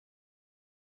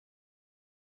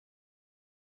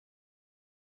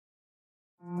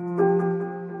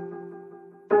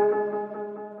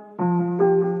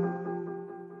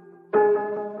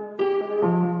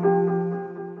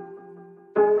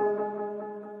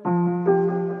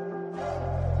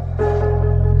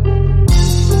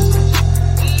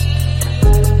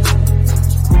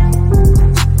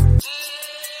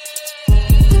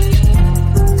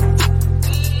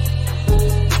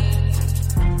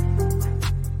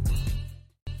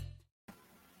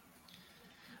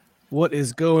What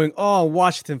is going on,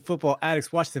 Washington football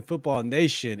addicts, Washington football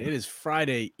nation? It is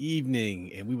Friday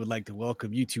evening, and we would like to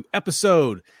welcome you to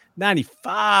episode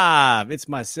 95. It's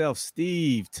myself,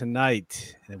 Steve,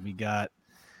 tonight, and we got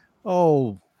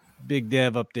Big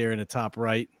Dev up there in the top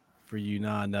right for you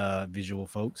non-visual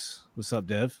folks. What's up,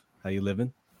 Dev? How you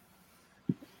living?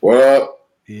 What up?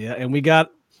 Yeah, and we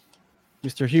got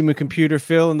Mr. Human Computer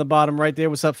Phil in the bottom right there.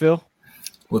 What's up, Phil?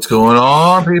 What's going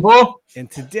on, people? And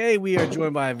today we are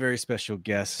joined by a very special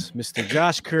guest, Mr.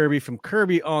 Josh Kirby from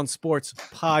Kirby on Sports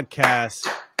Podcast.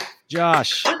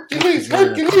 Josh. Hercules.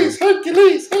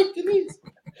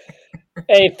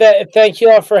 Hey, thank you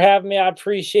all for having me. I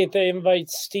appreciate the invite,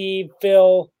 Steve,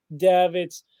 Phil, Dev.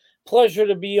 It's a pleasure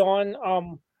to be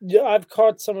on. I've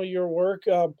caught some of your work.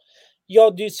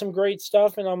 Y'all do some great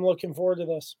stuff, and I'm looking forward to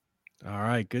this. All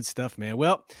right, good stuff, man.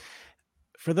 Well,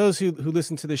 for those who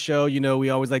listen to the show, you know,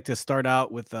 we always like to start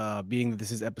out with being that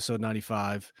this is episode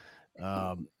 95.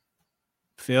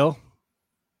 Phil,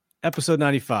 episode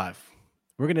 95.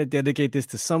 We're going to dedicate this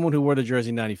to someone who wore the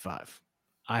jersey 95.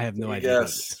 I have no idea.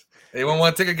 Yes. Anyone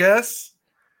want to take a guess?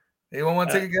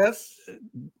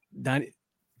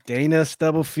 Dana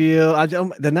Stubblefield.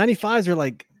 The 95s are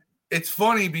like. It's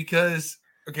funny because,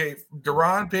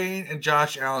 Daron Payne and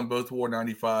Josh Allen both wore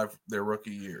 95 their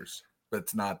rookie years, but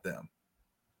it's not them.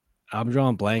 I'm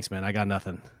drawing blanks, man. I got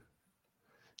nothing.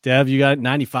 Dev, you got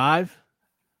 95?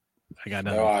 I got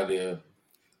nothing. No idea.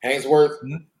 Hainsworth?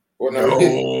 No,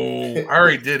 I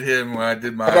already did him when I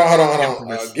did my. Hold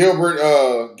on.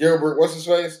 Gilbert, what's his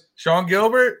face? Sean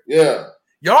Gilbert? Yeah.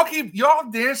 Y'all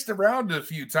danced around a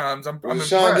few times. I'm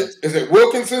impressed. Is it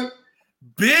Wilkinson?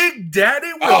 Big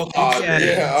Daddy Wilkinson.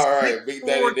 Yeah, all right. Big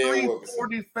Daddy Wilkinson. 4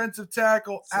 defensive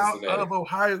tackle out of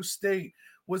Ohio State.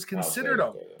 Was considered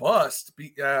a bust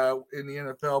in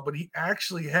the NFL, but he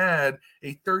actually had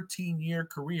a 13-year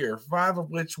career, 5 of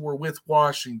which were with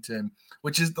Washington,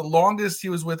 which is the longest he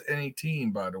was with any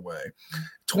team, by the way.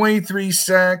 23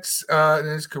 sacks in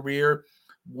his career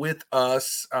with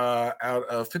us out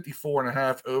of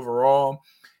 54.5 overall.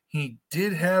 He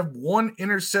did have 1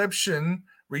 interception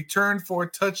returned for a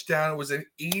touchdown. It was an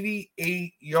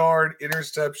 88-yard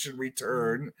interception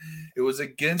return. It was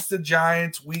against the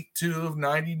Giants week 2 of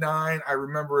 99. I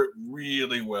remember it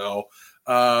really well.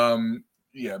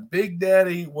 Big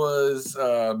Daddy was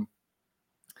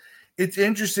it's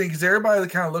interesting because everybody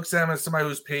kind of looks at him as somebody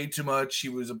who's paid too much. He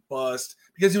was a bust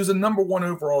because he was a number 1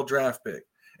 overall draft pick.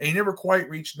 And he never quite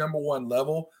reached number 1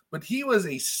 level, but he was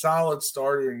a solid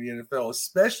starter in the NFL,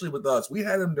 especially with us. We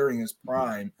had him during his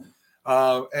prime.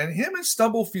 And him and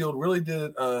Stubblefield really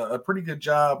did a pretty good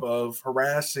job of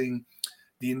harassing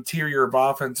the interior of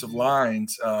offensive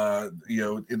lines, in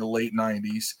the late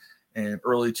 90s and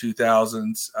early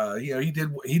 2000s.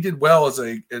 He did well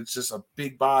it's just a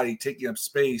big body taking up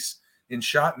space in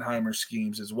Schottenheimer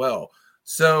schemes as well.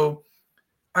 So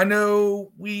I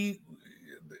know we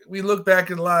look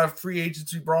back at a lot of free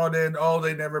agents we brought in.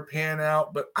 They never pan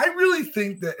out. But I really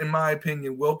think that, in my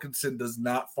opinion, Wilkinson does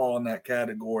not fall in that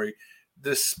category,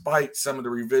 despite some of the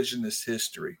revisionist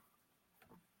history.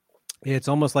 Yeah, it's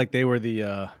almost like they were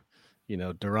the,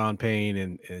 Daron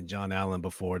Payne and John Allen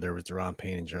before there was Daron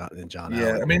Payne and John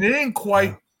Allen. Yeah, I mean, they didn't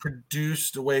quite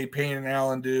produce the way Payne and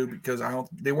Allen do because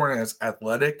they weren't as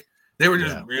athletic. They were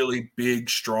just really big,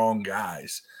 strong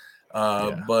guys.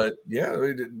 But,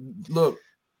 look,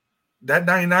 that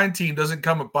 99 team doesn't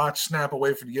come a botched snap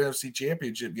away from the NFC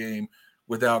Championship game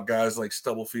without guys like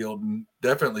Stubblefield and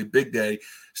definitely Big Daddy.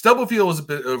 Stubblefield was a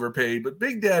bit overpaid, but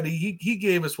Big Daddy, he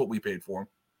gave us what we paid for him.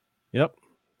 Yep,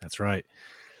 that's right.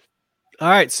 All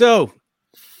right, so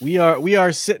we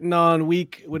are sitting on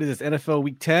NFL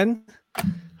week 10?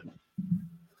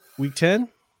 Week 10?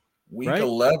 Week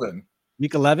 11.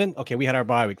 Week 11? Okay, we had our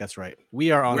bye week. That's right. We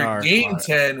are on Game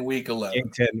 10, week 11.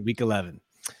 Game 10, week 11.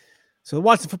 So the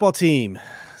Washington football team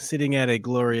sitting at a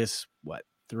glorious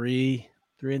 3-6.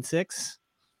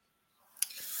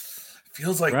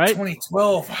 Feels like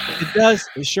 2012. It does.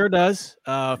 It sure does.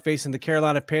 Facing the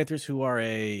Carolina Panthers, who are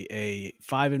a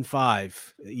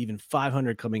 5-5, even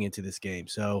 500 coming into this game.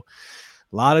 So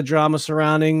a lot of drama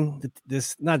surrounding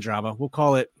this. Not drama. We'll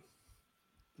call it.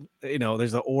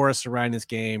 There's an aura surrounding this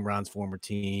game. Ron's former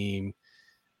team.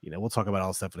 We'll talk about all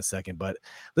this stuff in a second, but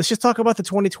let's just talk about the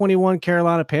 2021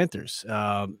 Carolina Panthers.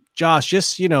 Josh,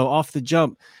 just, off the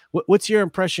jump, what's your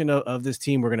impression of this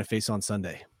team we're going to face on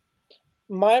Sunday?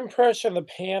 My impression of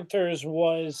the Panthers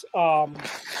was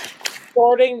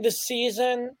starting the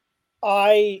season,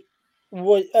 I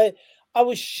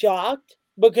was shocked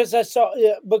because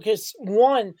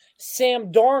one,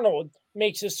 Sam Darnold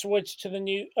makes a switch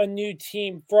to a new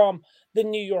team from the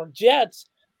New York Jets.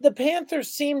 the Panthers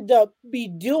seem to be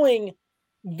doing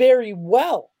very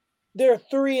well. They're a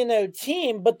 3-0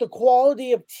 team, but the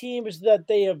quality of teams that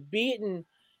they have beaten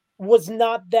was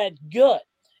not that good.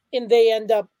 And they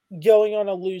end up going on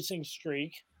a losing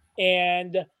streak.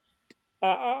 And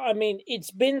I mean,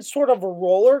 it's been sort of a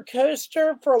roller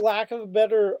coaster, for lack of a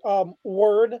better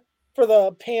word, for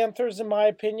the Panthers, in my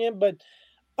opinion. But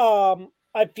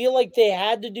I feel like they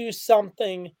had to do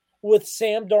something with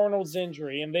Sam Darnold's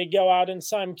injury, and they go out and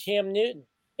sign Cam Newton.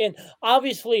 And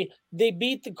obviously, they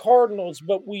beat the Cardinals,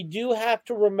 but we do have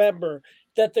to remember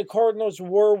that the Cardinals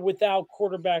were without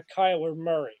quarterback Kyler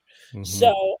Murray. Mhm.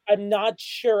 So I'm not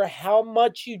sure how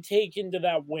much you take into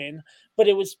that win, but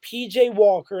it was PJ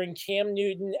Walker and Cam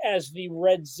Newton as the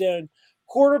red zone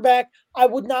quarterback. I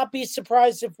would not be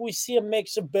surprised if we see a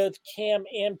mix of both Cam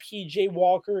and PJ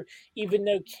Walker, even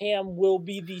though Cam will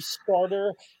be the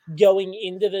starter going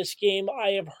into this game,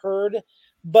 I have heard.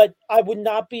 But I would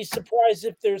not be surprised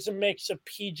if there's a mix of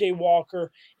PJ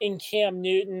Walker and Cam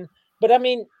Newton. But I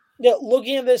mean,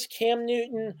 looking at this, Cam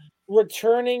Newton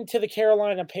returning to the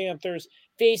Carolina Panthers,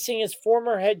 facing his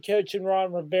former head coach in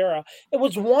Ron Rivera. It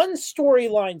was one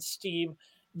storyline, Steve,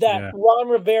 that Yeah. Ron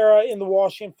Rivera in the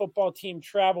Washington football team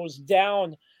travels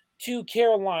down to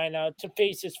Carolina to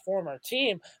face his former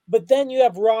team. But then you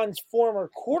have Ron's former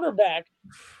quarterback.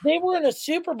 They were in a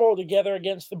Super Bowl together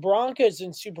against the Broncos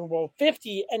in Super Bowl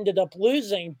 50, ended up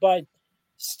losing, but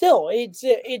still, it's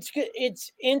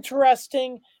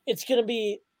interesting. It's going to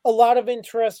be a lot of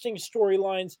interesting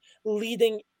storylines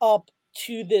leading up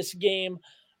to this game.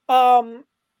 I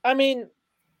mean,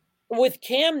 with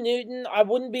Cam Newton, I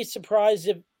wouldn't be surprised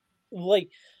if, like,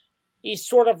 he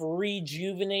sort of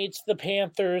rejuvenates the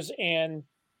Panthers and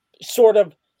sort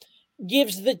of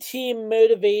gives the team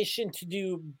motivation to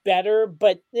do better.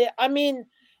 But I mean,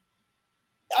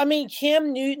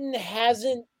 Cam Newton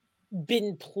hasn't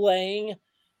been playing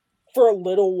for a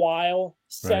little while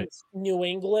since New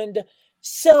England.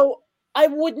 So I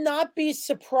would not be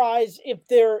surprised if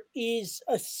there is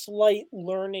a slight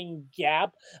learning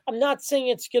gap. I'm not saying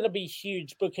it's going to be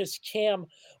huge because Cam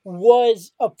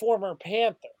was a former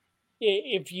Panther,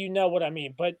 if you know what I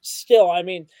mean. But still, I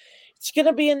mean, it's going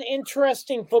to be an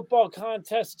interesting football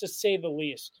contest to say the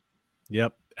least.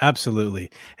 Yep,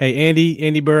 absolutely. Hey,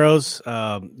 Andy Burrows,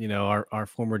 our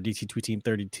former DC Tweet Team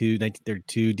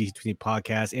 1932 DC Tweet Team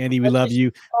podcast. Andy, we love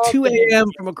you. 2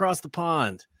 a.m. from across the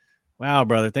pond. Wow,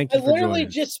 brother. Thank you for joining. I literally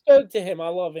just spoke to him. I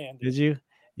love Andy. Did you?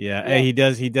 Yeah. Hey, he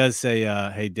does say,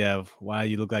 hey, Dev, why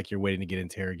you look like you're waiting to get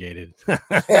interrogated. Hey,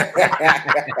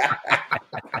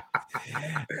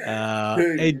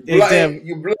 Dev,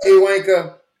 you bloody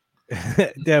wanker.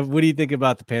 Dev, what do you think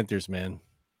about the Panthers, man?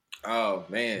 Oh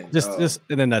man, just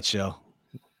in a nutshell.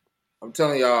 I'm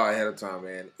telling y'all ahead of time,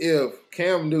 man. If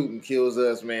Cam Newton kills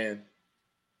us, man,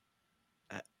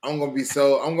 I'm gonna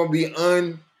be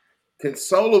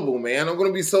unconsolable, man. I'm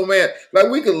gonna be so mad. Like,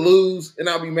 we could lose and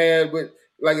I'll be mad, but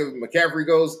like if McCaffrey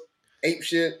goes ape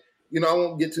shit, I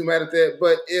won't get too mad at that.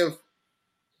 But if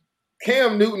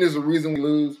Cam Newton is the reason we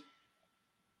lose,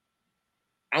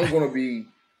 I'm gonna be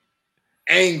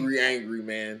angry,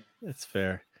 man. That's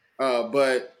fair.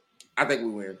 But I think we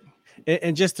win.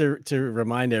 And just to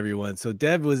remind everyone, so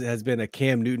Dev has been a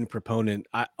Cam Newton proponent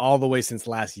all the way since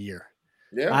last year.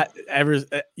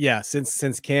 Yeah.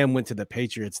 Since Cam went to the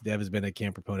Patriots, Dev has been a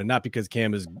Cam proponent. Not because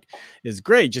Cam is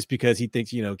great, just because he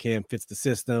thinks Cam fits the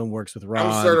system, works with Ron.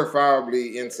 I'm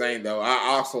certifiably insane though. I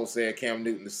also said Cam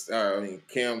Newton.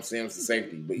 Cam Sims the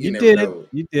safety, but you never know.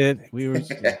 You did. We were just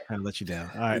kind of let you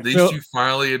down. All right, at least you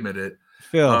finally admit it.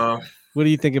 Phil, what do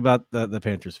you think about the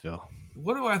Panthers, Phil?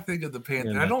 What do I think of the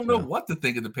Panthers? I don't know what to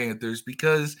think of the Panthers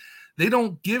because they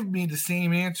don't give me the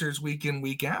same answers week in,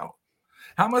 week out.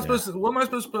 What am I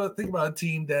supposed to think about a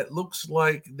team that looks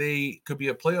like they could be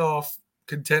a playoff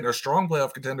contender, a strong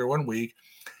playoff contender one week,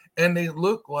 and they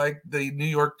look like the New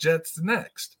York Jets the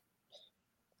next?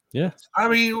 Yeah. I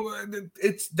mean,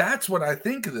 that's what I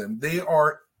think of them. They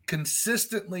are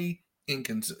consistently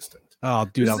inconsistent. Oh,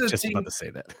 dude, I was just about to say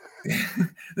that.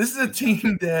 This is a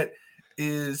team that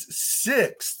is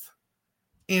 6th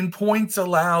in points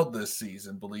allowed this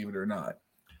season, believe it or not.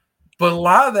 But a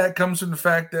lot of that comes from the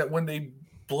fact that when they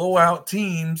blow out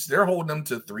teams, they're holding them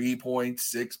to 3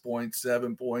 points, 6 points,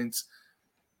 7 points.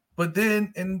 But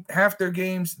then in half their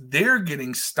games, they're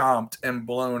getting stomped and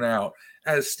blown out,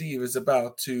 as Steve is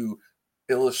about to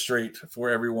illustrate for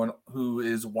everyone who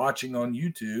is watching on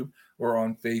YouTube or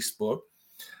on Facebook.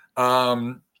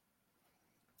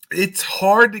 It's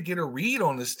hard to get a read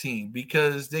on this team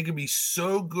because they can be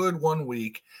so good one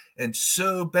week and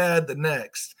so bad the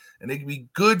next. And they can be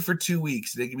good for 2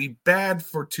 weeks. They can be bad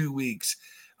for 2 weeks.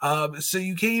 So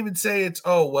you can't even say it's,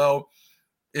 oh, well,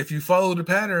 if you follow the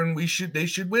pattern, they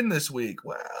should win this week.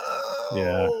 Well,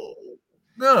 Yeah.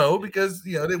 No, because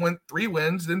they went 3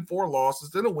 wins, then 4 losses,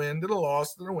 then a win, then a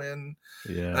loss, then a win.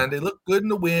 Yeah. And they looked good in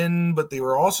the win, but they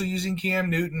were also using Cam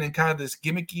Newton in kind of this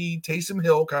gimmicky Taysom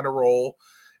Hill kind of role.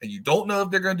 And you don't know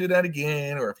if they're going to do that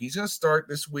again or if he's going to start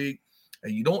this week.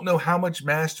 And you don't know how much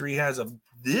mastery he has of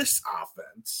this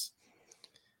offense.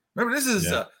 Remember, this is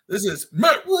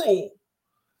Matt Rule.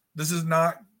 This is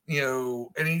not,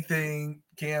 anything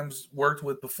Cam's worked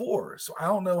with before. So I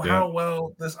don't know how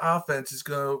well this offense is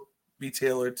going to be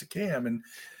tailored to Cam. And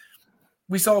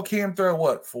we saw Cam throw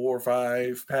 4 or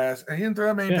 5 passes. He didn't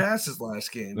throw many passes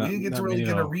last game. We didn't get to really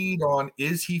get a read on,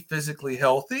 is he physically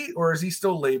healthy or is he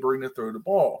still laboring to throw the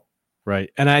ball?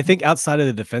 Right. And I think outside of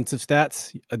the defensive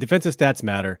stats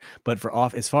matter, but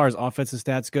as far as offensive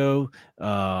stats go,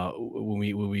 when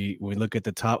we look at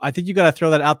the top, I think you got to throw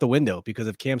that out the window because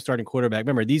of Cam's starting quarterback.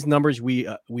 Remember, these numbers we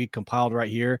compiled right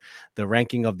here, the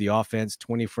ranking of the offense,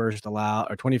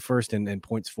 21st in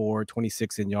points for,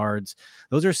 26 in yards.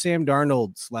 Those are Sam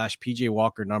Darnold / PJ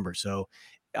Walker numbers. So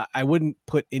I wouldn't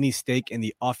put any stake in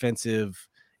the offensive.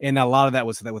 And a lot of that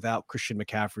was without Christian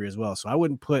McCaffrey as well. So I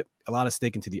wouldn't put a lot of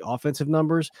stake into the offensive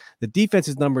numbers. The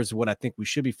defensive numbers are what I think we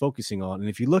should be focusing on. And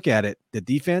if you look at it, the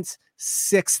defense,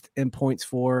 6th in points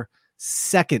for,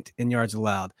 2nd in yards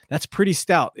allowed. That's pretty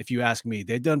stout, if you ask me.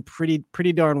 They've done pretty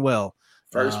darn well.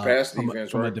 First pass defense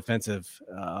from a defensive.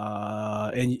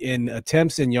 In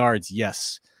attempts and yards,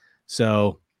 yes.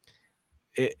 So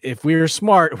if we were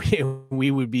smart, we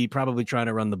would be probably trying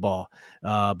to run the ball.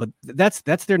 But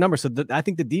that's their number. So I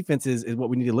think the defense is what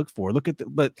we need to look for. Look at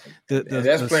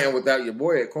that's playing without your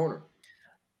boy at corner.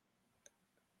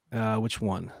 Which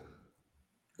one?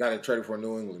 Got it traded for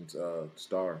New England's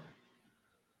star.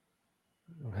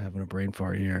 I'm having a brain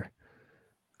fart here.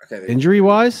 Okay, injury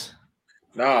wise?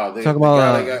 No, the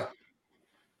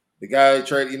guy they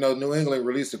traded. New England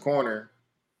released a corner.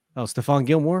 Oh, Stephon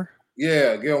Gilmore.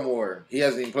 Yeah, Gilmore. He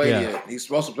hasn't even played yet. He's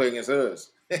supposed to play against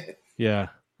us. Yeah.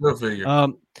 We'll figure.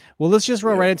 Well, let's just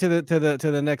roll right into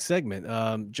the next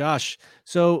segment. Josh,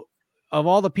 so of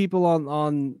all the people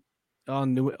on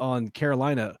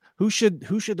Carolina, who should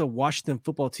the Washington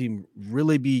football team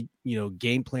really be,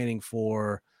 game planning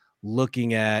for,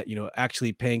 looking at,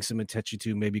 actually paying some attention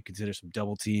to, maybe consider some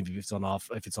double teams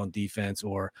if it's on defense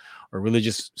or really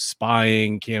just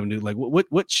spying Cam Newton? Like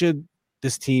what should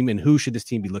this team and who should this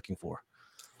team be looking for?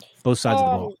 Both sides of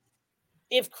the ball.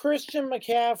 If Christian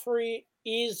McCaffrey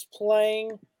is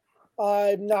playing,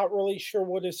 I'm not really sure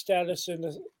what his status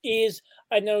is.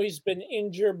 I know he's been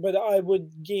injured, but I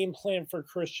would game plan for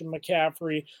Christian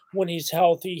McCaffrey when he's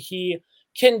healthy. He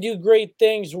can do great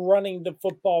things running the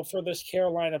football for this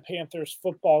Carolina Panthers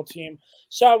football team.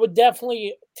 So I would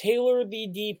definitely tailor the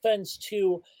defense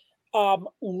to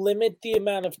limit the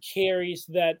amount of carries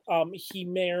that he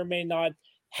may or may not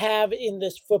have in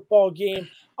this football game.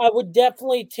 I would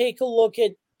definitely take a look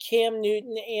at Cam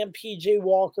Newton and PJ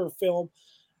Walker film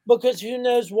because who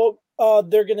knows what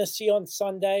they're going to see on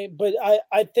Sunday. But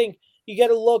I think you got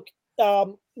to look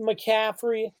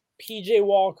McCaffrey, PJ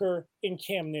Walker, and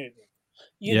Cam Newton.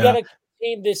 You got to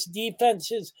contain this defense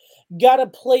has got to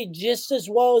play just as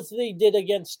well as they did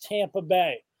against Tampa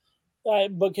Bay.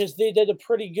 Because they did a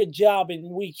pretty good job, and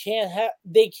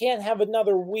they can't have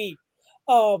another week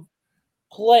of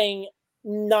playing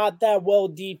not that well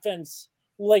defense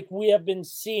like we have been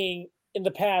seeing in the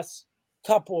past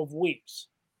couple of weeks.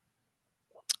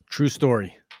 True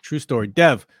story.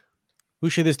 Dev, who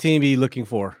should this team be looking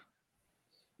for?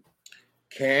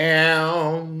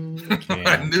 Cam.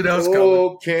 I knew that was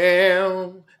coming.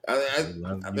 Cam. I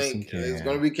think it's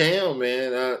going to be Cam,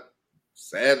 man.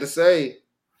 Sad to say.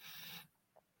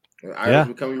 I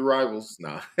become your rivals.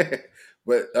 Nah.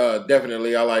 But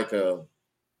definitely I like I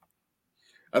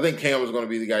think Cam is going to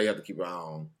be the guy you have to keep an eye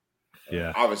on.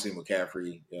 Obviously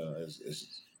McCaffrey,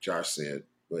 as Josh said.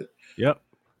 But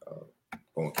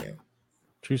going Cam.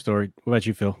 True story. What about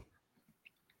you, Phil?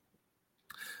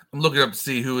 I'm looking up to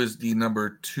see who is the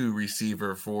number 2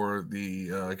 receiver for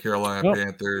the Carolina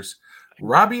Panthers.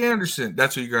 Robbie Anderson.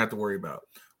 That's who you're going to have to worry about.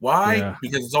 Why? Yeah.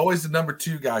 Because it's always the number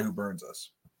 2 guy who burns us.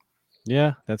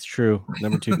 Yeah, that's true.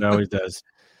 Number 2 guy always does.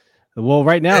 Well,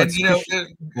 right now,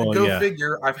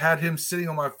 figure. I've had him sitting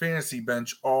on my fantasy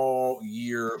bench all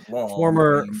year long.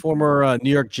 Former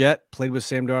New York Jet, played with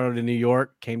Sam Darnold in New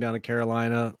York, came down to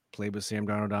Carolina, played with Sam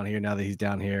Darnold down here. Now that he's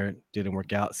down here, didn't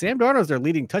work out. Sam Darnold's their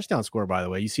leading touchdown scorer, by the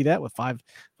way. You see that with five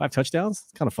touchdowns?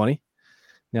 It's kind of funny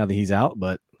now that he's out.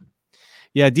 But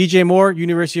yeah, DJ Moore,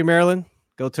 University of Maryland,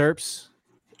 go Terps.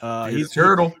 He's a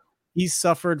turtle. He's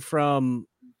suffered from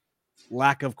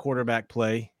lack of quarterback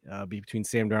play between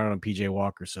Sam Darnold and PJ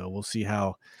Walker. So we'll see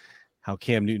how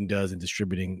Cam Newton does in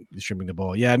distributing the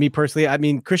ball. Yeah, me personally, I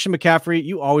mean, Christian McCaffrey,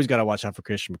 you always got to watch out for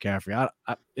Christian McCaffrey.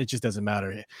 It just doesn't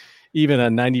matter. Even a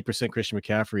 90% Christian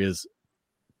McCaffrey is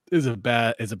a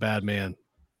bad man.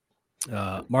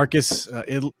 Marcus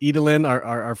Edelin,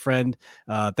 our friend,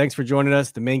 thanks for joining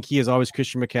us. The main key is always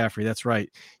Christian McCaffrey. That's right.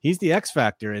 He's the X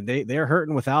factor, and they're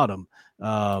hurting without him.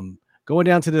 Going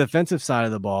down to the defensive side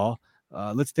of the ball,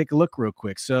 let's take a look real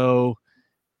quick. So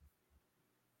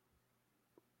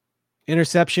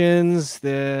interceptions,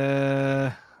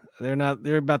 they're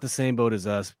about the same boat as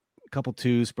us. A couple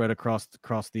twos spread across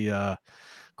the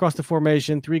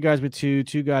formation. 3 guys with 2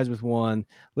 guys with 1.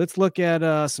 Let's look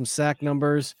at some sack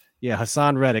numbers. Yeah,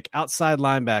 Hassan Reddick, outside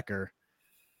linebacker.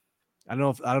 I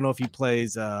don't know if he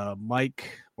plays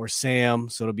Mike or Sam,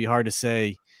 so it'll be hard to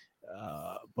say.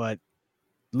 But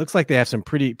it looks like they have some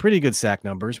pretty good sack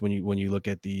numbers when you look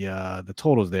at the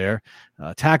totals there.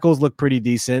 Tackles look pretty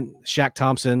decent. Shaq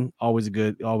Thompson, always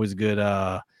good.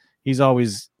 He's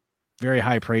always very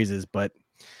high praises, but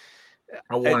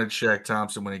I wanted Shaq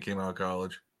Thompson when he came out of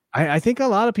college. I think a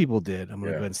lot of people did. I'm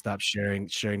gonna go ahead and stop sharing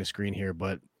the screen here,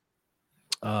 but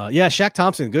Shaq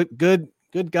Thompson,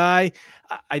 good guy.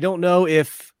 I don't know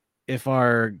if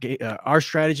our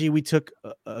strategy we took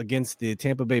against the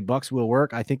Tampa Bay Bucks will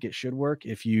work. I think it should work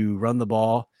if you run the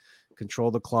ball,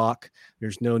 control the clock.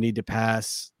 There's no need to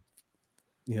pass.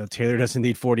 Taylor doesn't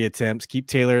need 40 attempts. Keep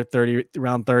Taylor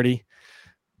around 30.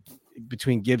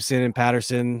 Between Gibson and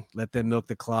Patterson, let them milk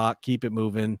the clock, keep it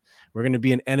moving. We're going to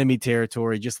be in enemy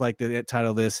territory, just like the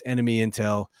title of this, enemy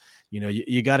intel.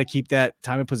 You got to keep that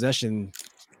time of possession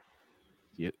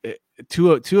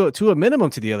to a minimum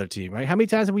to the other team, right? How many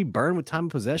times have we burned with time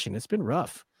of possession? It's been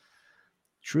rough.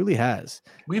 Truly has.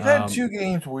 We've had 2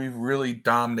 games where we've really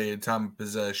dominated time of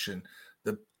possession.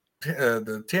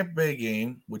 The Tampa Bay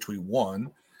game, which we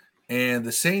won, and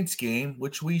the Saints game,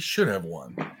 which we should have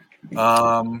won.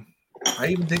 I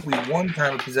even think we won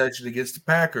time of possession against the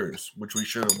Packers, which we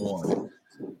should have won.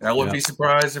 And I wouldn't be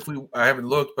surprised I haven't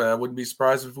looked, but I wouldn't be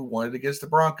surprised if we won it against the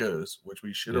Broncos, which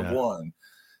we should have won.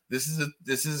 This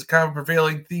is kind of a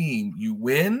prevailing theme. You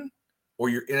win, or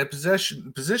you're in a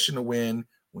position to win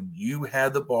when you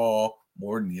had the ball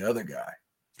more than the other guy.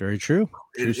 Very true.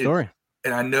 True story.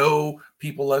 And I know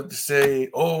people love to say,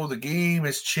 "Oh, the game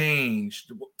has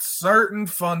changed." Certain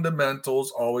fundamentals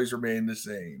always remain the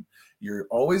same. You're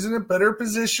always in a better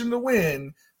position to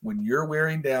win when you're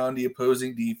wearing down the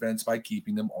opposing defense by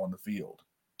keeping them on the field.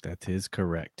 That is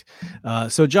correct.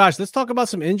 So, Josh, let's talk about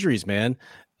some injuries, man.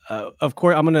 Of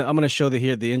course, I'm gonna show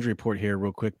the injury report here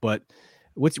real quick. But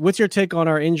what's your take on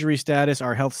our injury status,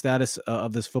 our health status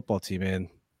of this football team, man?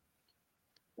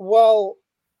 Well,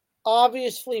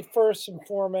 obviously, first and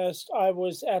foremost, I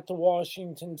was at the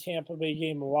Washington Tampa Bay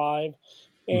game live,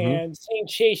 and seeing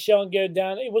Chase Young go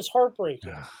down, it was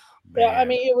heartbreaking. Yeah, I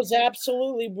mean, it was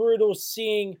absolutely brutal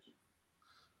seeing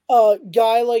a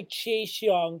guy like Chase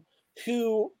Young,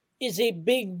 who is a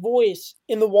big voice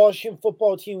in the Washington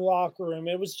football team locker room.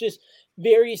 It was just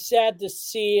very sad to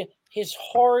see his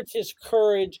heart, his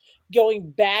courage going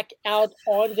back out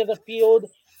onto the field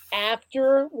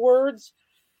afterwards.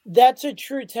 That's a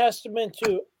true testament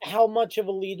to how much of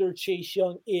a leader Chase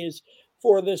Young is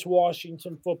for this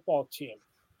Washington football team.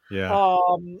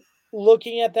 Yeah.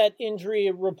 Looking at that injury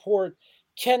report,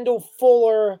 Kendall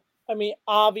Fuller, I mean,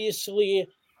 obviously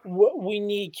we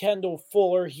need Kendall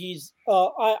Fuller. He's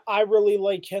I really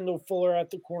like Kendall Fuller at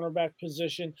the cornerback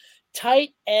position. Tight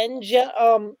end,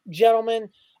 gentlemen,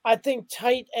 I think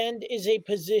tight end is a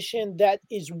position that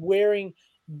is wearing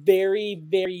very,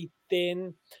 very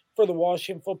thin for the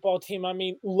Washington football team. I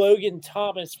mean, Logan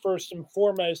Thomas, first and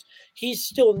foremost, he's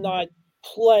still not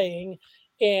playing.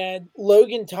 And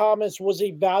Logan Thomas was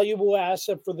a valuable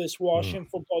asset for this Washington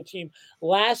football team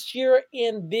last year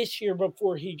and this year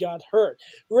before he got hurt.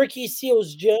 Ricky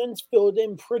Seals-Jones filled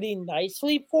in pretty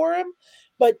nicely for him,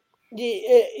 but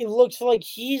it looks like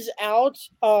he's out.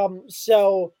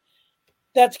 So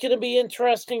that's going to be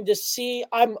interesting to see.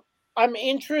 I'm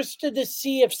interested to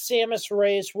see if Sammis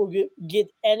Reyes will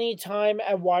get any time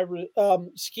at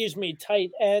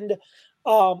tight end.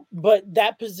 But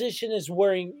that position is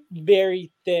wearing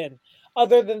very thin.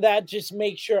 Other than that, just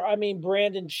make sure. I mean,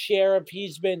 Brandon Sheriff,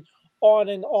 he's been on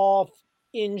and off,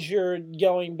 injured,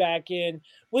 going back in.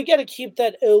 We got to keep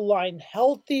that O-line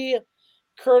healthy.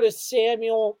 Curtis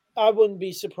Samuel, I wouldn't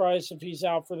be surprised if he's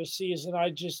out for the season. I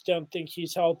just don't think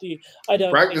he's healthy. I don't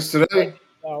practice today.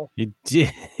 He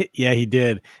did. Yeah, he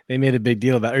did. They made a big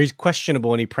deal about it. Or he's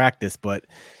questionable when he practiced, but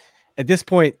at this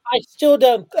point, I still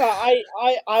don't.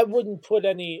 I wouldn't put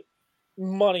any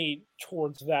money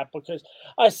towards that because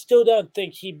I still don't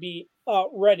think he'd be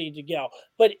ready to go.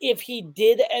 But if he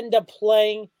did end up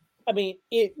playing, I mean,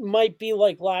 it might be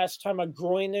like last time. A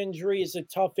groin injury is a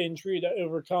tough injury to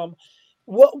overcome.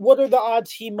 What are the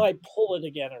odds he might pull it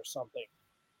again or something?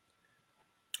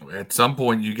 At some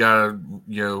point, you gotta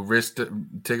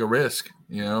take a risk.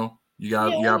 You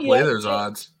gotta play those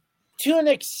odds. To an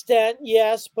extent,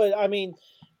 yes, but I mean,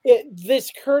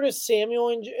 this Curtis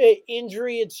Samuel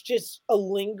injury, it's just a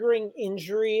lingering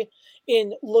injury.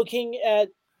 In looking at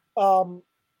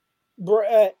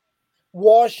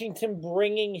Washington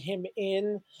bringing him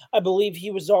in, I believe he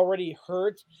was already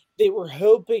hurt. They were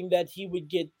hoping that he would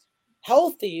get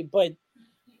healthy, but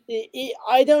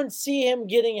I don't see him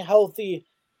getting healthy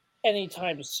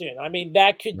anytime soon. I mean,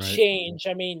 that could change.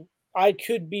 I mean, I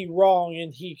could be wrong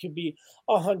and he could be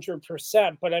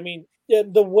 100%. But I mean,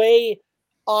 the way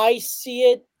I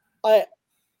see it,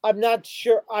 I'm not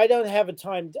sure. I don't have a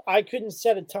time. I couldn't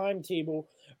set a timetable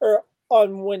or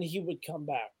on when he would come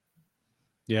back.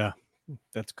 Yeah,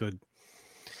 that's good.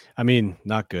 I mean,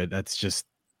 not good. That's just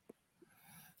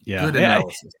good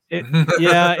analysis.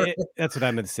 That's what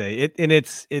I'm going to say.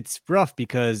 It's rough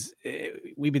because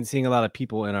we've been seeing a lot of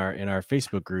people in our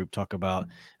Facebook group talk about,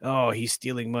 oh, he's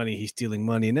stealing money,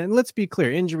 and then let's be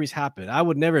clear, injuries happen. I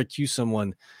would never accuse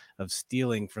someone of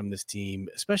stealing from this team,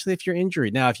 especially if you're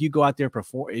injured. Now, if you go out there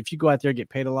get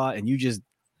paid a lot and you just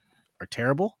are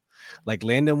terrible, like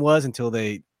Landon was until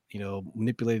they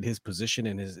manipulated his position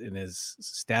and his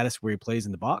status where he plays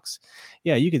in the box.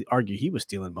 Yeah, you could argue he was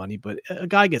stealing money, but a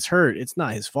guy gets hurt, it's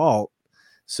not his fault.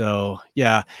 So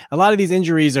yeah, a lot of these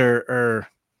injuries are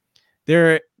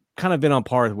they're kind of been on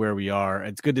par with where we are.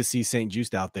 It's good to see St.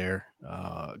 Juste out there,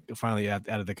 finally out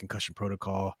of the concussion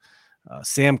protocol.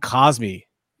 Sam Cosmi,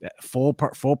 full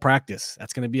practice.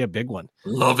 That's going to be a big one.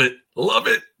 Love it.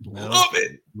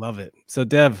 So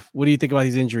Dev, what do you think about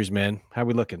these injuries, man? How are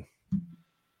we looking?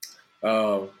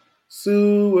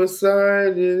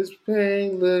 Suicide is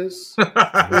painless.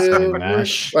 Like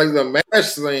the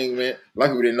MASH thing, man.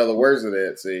 Like we didn't know the words of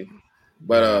that, see.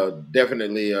 But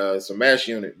definitely it's a MASH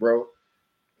unit, bro.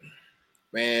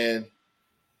 Man,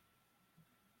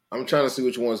 I'm trying to see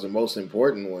which one's the most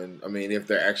important one. I mean, if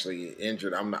they're actually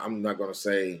injured, I'm not gonna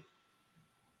say.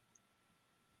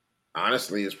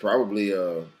 Honestly, it's probably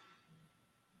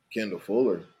Kendall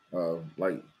Fuller.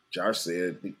 Like Josh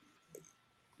said.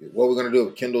 What we're going to do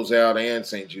if Kendall's out and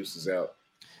St. Juste is out.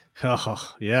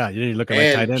 Oh, yeah. You're looking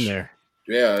like tight end there.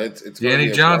 Yeah, it's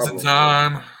Danny Johnson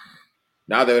time.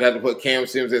 Now they would have to put Cam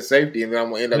Sims at safety, and then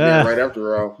I'm going to end up being right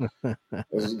after all. Well,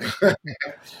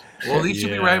 at least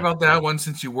you'll be right about that one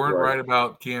since you weren't right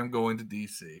about Cam going to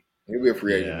DC. He'll be a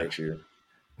free agent next year.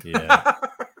 Yeah.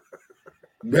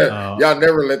 Y'all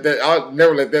never let that. I'll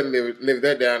never let that live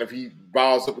that down. If he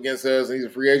balls up against us and he's a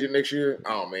free agent next year,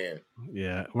 oh man.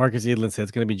 Yeah, Marcus Edlin said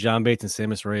it's going to be John Bates and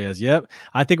Sammis Reyes. Yep,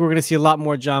 I think we're going to see a lot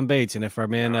more John Bates, and if our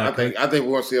man, I think we're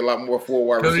going to see a lot more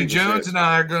forward. Cody Jones and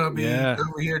I are going to be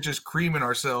over here just creaming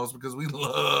ourselves because we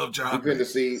love John. We're going to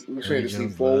see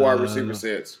 4 wide receiver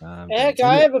sets. Heck,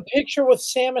 I have a picture with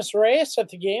Sammis Reyes at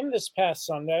the game this past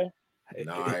Sunday.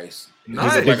 Nice. He's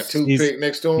like a toothpick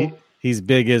next to him. He's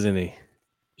big, isn't he?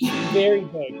 He's very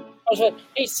big. I was like,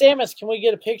 "Hey, Sammis, can we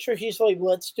get a picture?" He's like,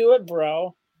 "Let's do it,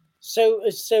 bro." So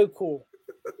it's so cool.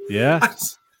 Yeah.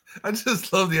 I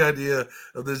just love the idea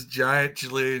of this giant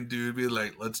Chilean dude being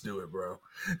like, "Let's do it, bro."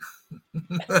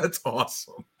 That's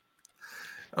awesome.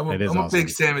 I'm a big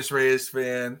Sammis Reyes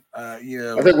fan. I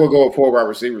think we'll go with 4 wide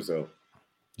receivers though.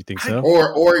 You think so?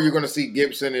 Or you're going to see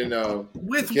Gibson and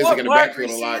with McKissick in the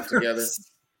backfield a lot together.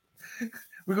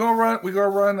 We're gonna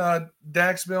run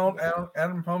Dax Milne,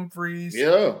 Adam Humphries.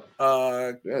 Yeah.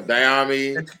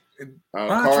 Diami.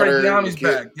 Carter. Diami's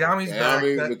back.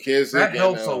 McKissick. That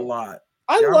helps a lot.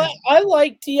 I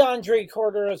like DeAndre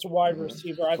Carter as a wide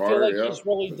receiver. I feel like he's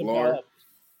really developed.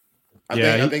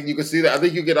 I think you can see that. I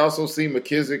think you could also see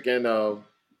McKissick and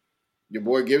your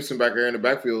boy Gibson back there in the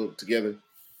backfield together.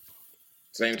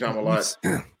 Same time a lot.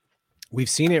 We've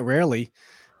seen it rarely.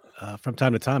 From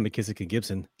time to time, McKissick and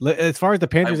Gibson. As far as the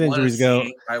Panthers injuries go,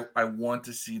 I want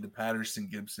to see the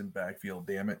Patterson-Gibson backfield.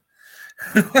 Damn it!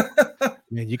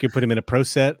 Man, you could put him in a pro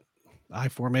set, I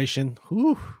formation.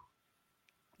 Whew.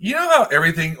 You know how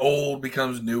everything old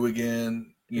becomes new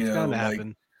again. It's bound to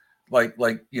happen. Like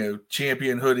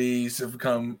champion hoodies have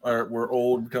were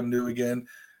old, become new again.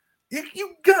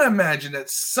 You gotta imagine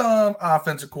that some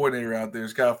offensive coordinator out there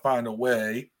has got to find a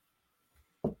way.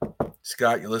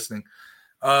 Scott, you listening?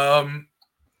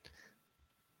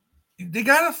 they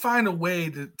got to find a way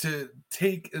to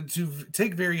take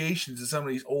variations of some of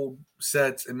these old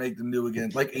sets and make them new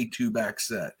again, like a 2-back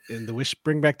set. And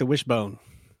bring back the wishbone.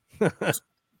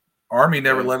 Army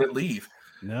never let it leave.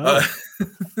 No,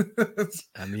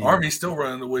 I mean, Army's still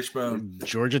running the wishbone.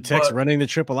 Georgia Tech's running the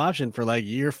triple option for like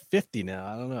year 50 now.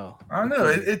 I don't know.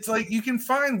 It's like you can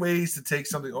find ways to take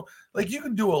something. Like you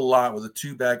can do a lot with a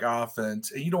 2-back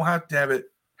offense, and you don't have to have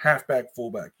it halfback,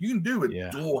 fullback. You can do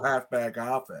a dual halfback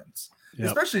offense,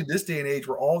 especially this day and age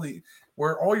where all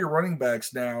your running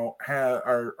backs now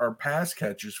are pass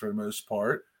catchers for the most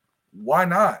part. Why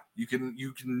not? You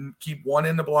can keep one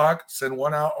in the block, send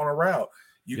one out on a route.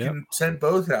 You can send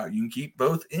both out. You can keep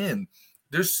both in.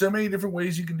 There's so many different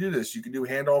ways you can do this. You can do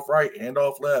handoff right,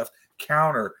 handoff left,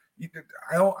 counter. Maybe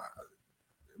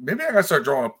I gotta start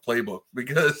drawing a playbook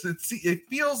because it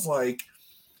feels like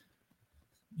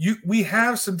we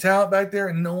have some talent back there,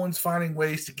 and no one's finding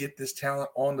ways to get this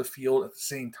talent on the field at the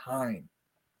same time.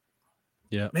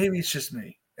 Yeah, maybe it's just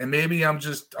me, and maybe I'm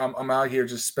out here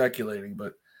just speculating,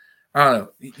 but I don't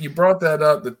know. You brought that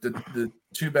up, the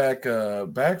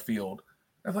 2-back backfield.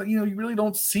 I thought, you really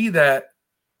don't see that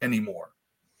anymore.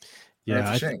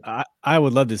 Yeah, I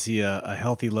would love to see a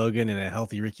healthy Logan and a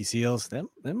healthy Ricky Seals. That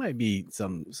might be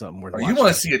something worth watching. You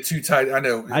want to see a 2 tight? I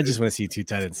know. I just want to see a 2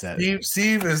 tight end set.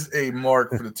 Steve is a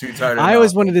mark for the 2 tight end. I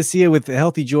always wanted to see it with the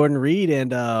healthy Jordan Reed and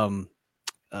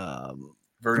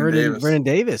Vernon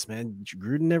Davis. Man,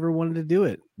 Gruden never wanted to do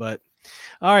it. But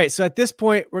all right, so at this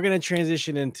point, we're going to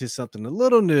transition into something a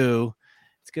little new.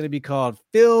 It's going to be called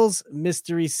Phil's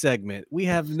Mystery Segment. We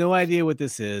have no idea what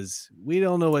this is. We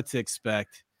don't know what to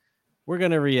expect. We're going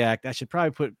to react. I should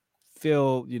probably put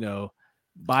Phil,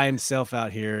 by himself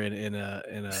out here on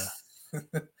an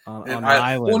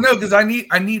island. Well, no, because I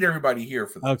need everybody here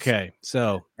for this. Okay,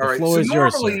 so all right. Floor is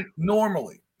yours, sir.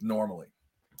 Normally,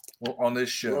 on this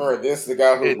show. All right, this is the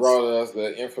guy who brought us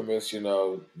the infamous,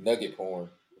 nugget porn.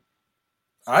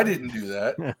 I didn't do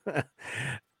that.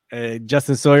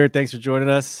 Justin Sawyer, thanks for joining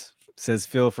us. Says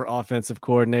Phil for offensive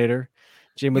coordinator.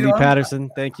 Jamie Lee Patterson,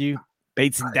 thank you.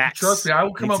 Bates and Dax. Trust me, I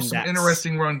will come up with some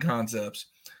interesting run concepts.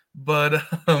 But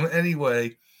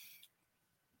anyway,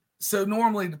 so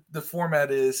normally the format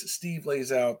is Steve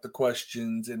lays out the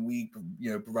questions and we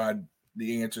provide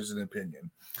the answers and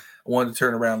opinion. I wanted to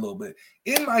turn around a little bit.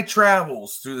 In my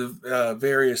travels through the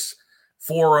various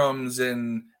forums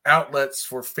and outlets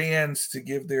for fans to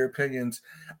give their opinions,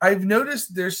 I've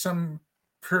noticed there's some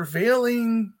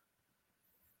prevailing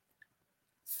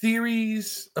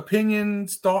theories,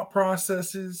 opinions, thought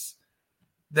processes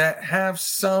that have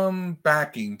some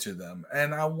backing to them.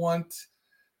 And I want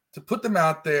to put them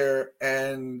out there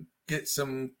and get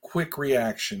some quick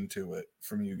reaction to it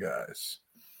from you guys.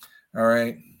 All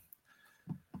right.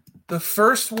 The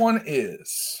first one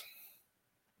is,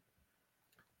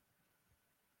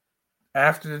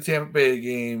 after the Tampa Bay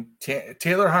game,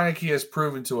 Taylor Heinicke has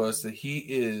proven to us that he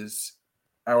is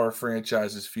our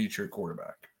franchise's future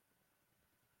quarterback.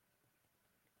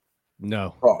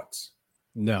 No. Thoughts?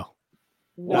 No.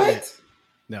 What?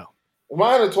 No. Am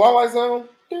I in the Twilight Zone?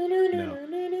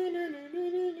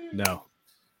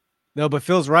 No, but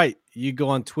Phil's right. You go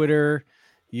on Twitter,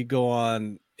 you go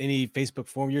on any Facebook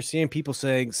forum, you're seeing people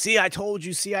saying, see, I told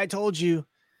you. Dude,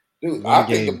 I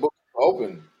think the book is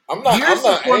open. I'm not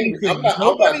denying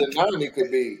it could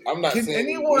be. I'm not saying. Can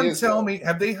anyone tell me,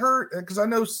 have they heard? Because I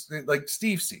know, like,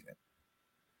 Steve's seen it.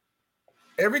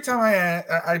 Every time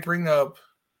I bring up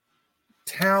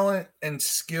talent and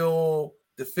skill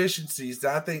deficiencies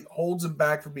that I think holds him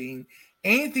back from being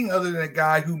anything other than a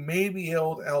guy who may be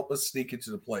able to help us sneak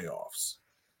into the playoffs.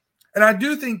 And I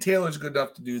do think Taylor's good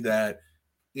enough to do that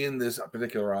in this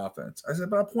particular offense. I said,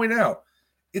 but I point out,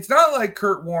 it's not like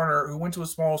Kurt Warner, who went to a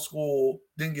small school,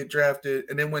 didn't get drafted,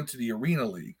 and then went to the Arena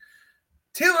League.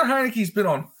 Taylor Heinicke's been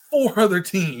on 4 other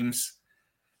teams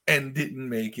and didn't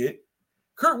make it.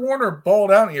 Kurt Warner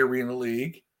balled out in the Arena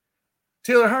League.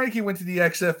 Taylor Heinicke went to the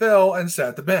XFL and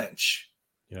sat the bench.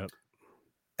 Yep.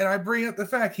 And I bring up the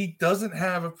fact he doesn't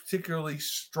have a particularly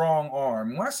strong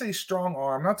arm. When I say strong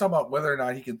arm, I'm not talking about whether or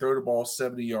not he can throw the ball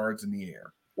 70 yards in the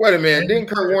air. Wait a minute. Didn't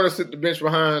Kurt Warner sit the bench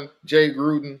behind Jay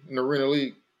Gruden in the Arena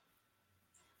League?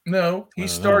 No, he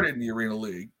started in the Arena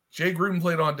League. Jay Gruden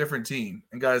played on a different team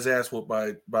and got his ass whooped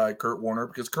by Kurt Warner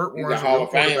because Kurt Warner is a Hall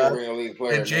of Fame Arena League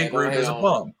player, and Jay Gruden is a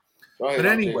bum. But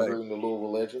anyway, Jay Gruden, the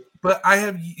Louisville legend. But I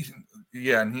have,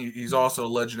 and he's also a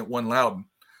legend at One Loudon.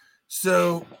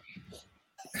 So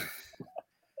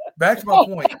back to my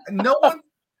point.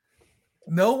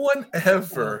 No one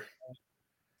ever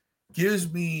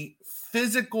gives me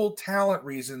physical talent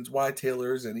reasons why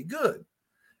Taylor is any good.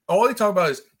 All they talk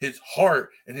about is his heart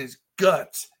and his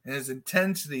guts and his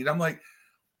intensity. And I'm like,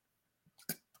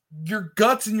 your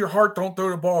guts and your heart don't throw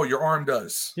the ball. Your arm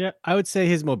does. Yeah, I would say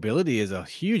his mobility is a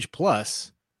huge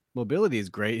plus. Mobility is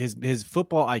great. His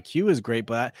football IQ is great,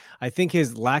 but I think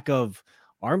his lack of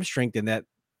arm strength and that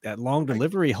long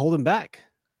delivery hold him back.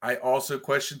 I also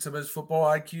question some of his football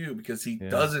IQ because he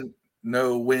doesn't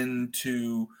know when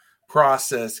to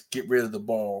process, get rid of the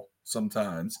ball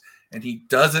sometimes. And he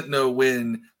doesn't know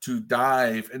when to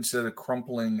dive instead of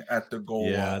crumpling at the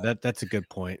goal line. That's a good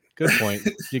point. Good point.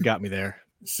 You got me there.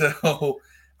 So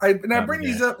I bring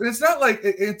these up, and it's not like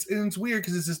it's weird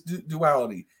because it's this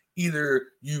duality. Either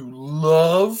you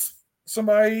love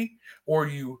somebody or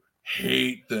you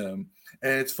hate them.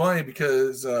 And it's funny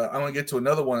because I'm going to get to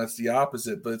another one that's the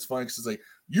opposite, but it's funny because it's like,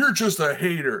 you're just a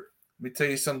hater. Let me tell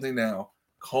you something now.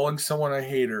 Calling someone a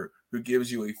hater who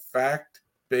gives you a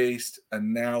fact-based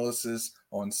analysis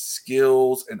on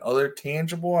skills and other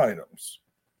tangible items,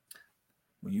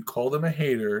 when you call them a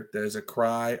hater, that is a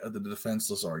cry of the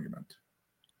defenseless argument.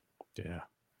 Yeah.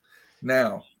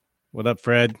 Now. What up,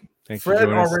 Fred? Thanks Fred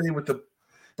already with the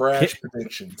brash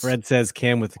predictions. Fred says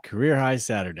Cam with a career high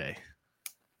Saturday.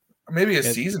 Maybe a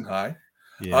season high.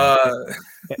 Yeah.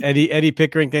 Eddie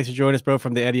Pickering, thanks for joining us, bro,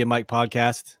 from the Eddie and Mike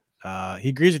podcast. He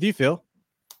agrees with you, Phil.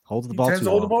 Holds the ball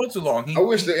too long. I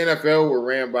wish the NFL were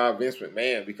ran by Vince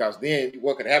McMahon, because then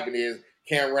what could happen is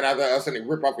Cam run out there and he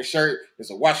rip off his shirt.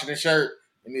 It's a Washington shirt.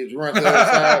 And he just run to the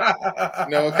other side.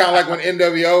 Kind of like when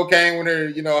NWO came,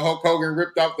 when Hulk Hogan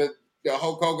ripped off the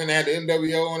Hulk Hogan had the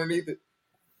NWO underneath it.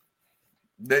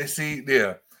 That's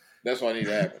what I need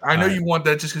to happen. I know you want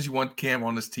that just because you want Cam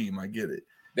on this team. I get it.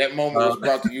 That moment was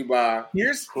brought to you by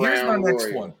here's my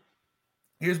next one.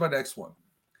 Here's my next one.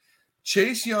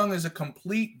 Chase Young is a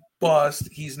complete bust.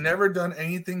 He's never done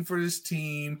anything for this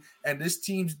team, and this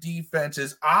team's defense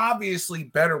is obviously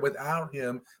better without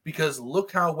him, because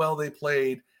look how well they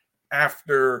played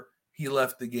after he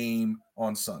left the game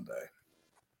on Sunday.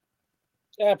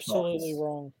 Absolutely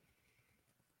wrong.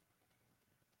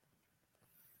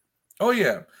 Oh,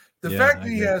 yeah. The fact that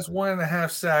he has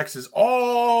 1.5 sacks is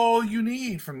all you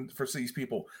need for these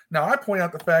people. Now, I point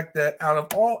out the fact that out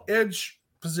of all edge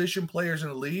position players in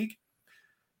the league,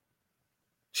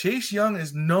 Chase Young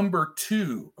is number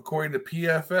 2, according to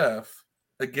PFF,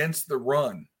 against the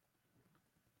run.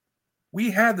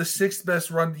 We had the 6th best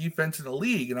run defense in the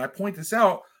league, and I point this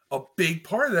out. A big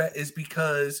part of that is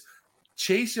because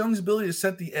Chase Young's ability to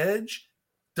set the edge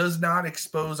does not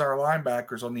expose our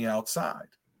linebackers on the outside.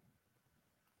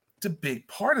 It's a big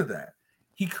part of that.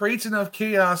 He creates enough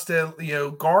chaos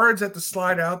that, guards have to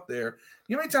slide out there.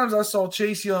 You know how many times I saw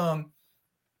Chase Young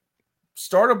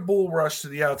start a bull rush to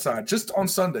the outside? Just on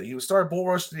Sunday, he would start a bull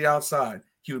rush to the outside.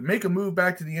 He would make a move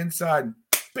back to the inside and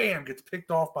bam, gets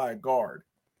picked off by a guard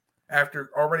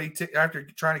after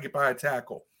trying to get by a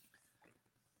tackle.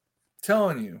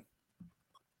 Telling you,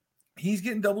 he's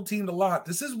getting double teamed a lot.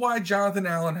 This is why Jonathan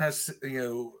Allen has,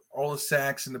 all the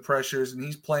sacks and the pressures, and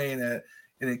he's playing at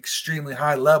an extremely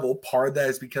high level. Part of that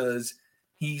is because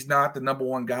he's not the number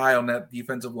one guy on that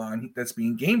defensive line that's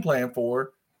being game planned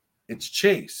for. It's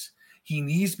Chase. He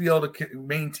needs to be able to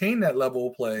maintain that level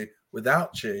of play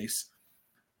without Chase.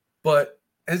 But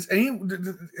have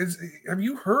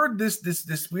you heard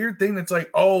this weird thing that's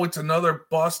like, oh, it's another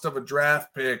bust of a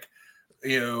draft pick?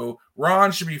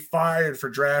 Ron should be fired for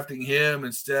drafting him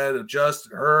instead of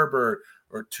Justin Herbert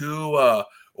or Tua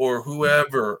or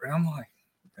whoever. And I'm like,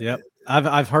 yep,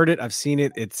 I've heard it. I've seen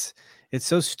it. It's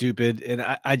so stupid. And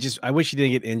I wish he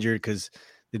didn't get injured, because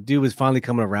the dude was finally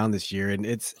coming around this year. And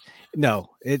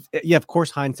of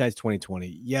course, hindsight's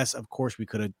 2020. Yes, of course we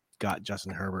could have got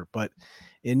Justin Herbert, but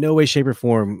in no way, shape, or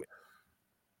form,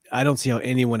 I don't see how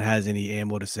anyone has any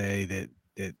ammo to say that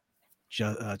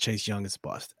Chase Young is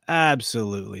bust.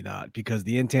 Absolutely not, because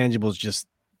the intangible is just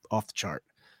off the chart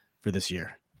for this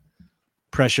year.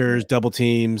 Pressures, double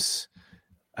teams.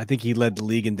 I think he led the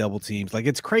league in double teams. Like,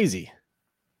 it's crazy.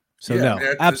 So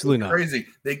absolutely not. Crazy.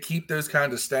 They keep those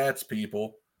kind of stats,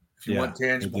 people. If you want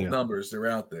tangible numbers, they're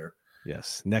out there.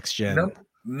 Yes. Next gen.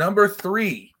 Number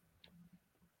 3.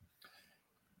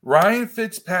 Ryan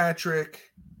Fitzpatrick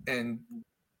and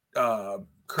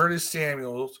Curtis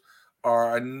Samuels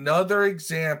are another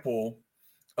example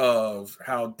of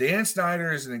how Dan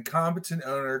Snyder is an incompetent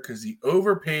owner, because he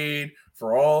overpaid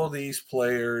for all of these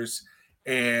players.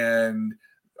 And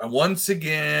once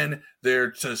again, they're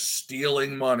just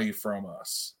stealing money from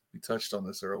us. We touched on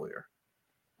this earlier.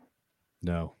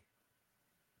 No.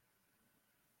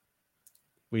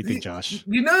 What do you think, Josh?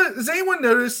 Does anyone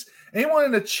notice? Anyone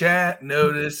in the chat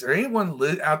notice? Or anyone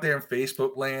out there in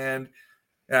Facebook land?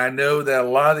 And I know that a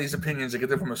lot of these opinions, I get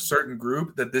them from a certain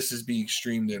group that this is being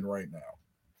streamed in right now.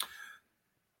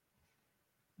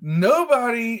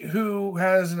 Nobody who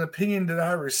has an opinion that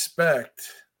I respect,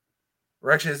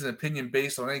 or actually has an opinion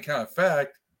based on any kind of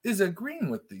fact, is agreeing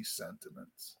with these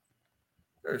sentiments.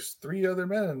 There's 3 other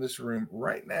men in this room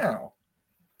right now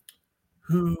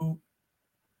who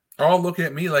are all looking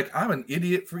at me like I'm an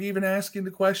idiot for even asking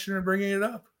the question or bringing it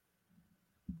up.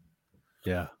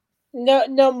 Yeah.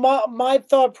 No. My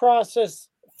thought process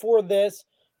for this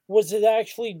was it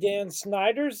actually Dan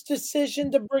Snyder's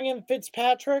decision to bring in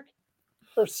Fitzpatrick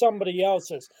or somebody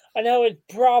else's? I know it's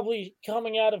probably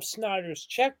coming out of Snyder's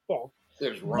checkbook.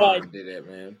 There's Ron did that,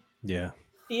 man. Yeah.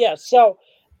 Yeah. So,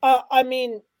 I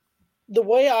mean, the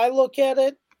way I look at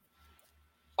it,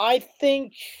 I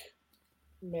think,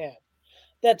 man,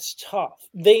 that's tough.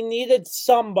 They needed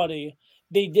somebody.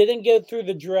 They didn't go through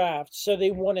the draft, so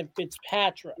they wanted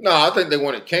Fitzpatrick. No, I think they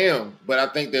wanted Cam, but I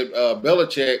think that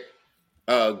Belichick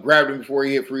grabbed him before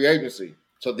he hit free agency.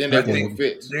 So then they went with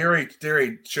Fitz. They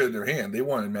already showed their hand. They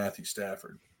wanted Matthew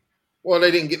Stafford. Well,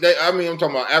 they didn't get that. I mean, I'm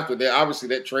talking about after that. Obviously,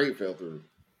 that trade fell through.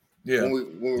 Yeah.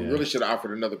 When we really should have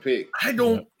offered another pick.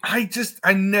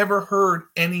 I never heard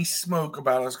any smoke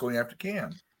about us going after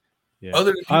Cam. Yeah.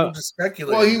 Other than people just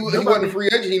speculating. Well, he wasn't a free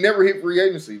agent. He never hit free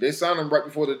agency. They signed him right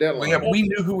before the deadline. Well, yeah, but we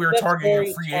knew who we were targeting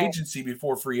in free agency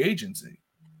before free agency.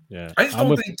 Yeah. I just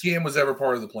don't think Cam was ever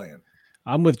part of the plan.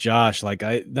 I'm with Josh. Like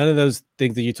none of those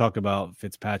things that you talk about,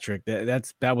 Fitzpatrick,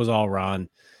 that was all Ron.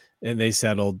 And they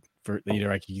settled for,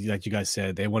 like you guys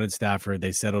said, they wanted Stafford.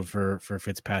 They settled for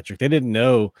Fitzpatrick. They didn't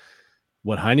know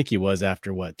what Heineke was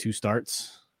after 2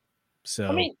 starts. So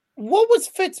I mean, what was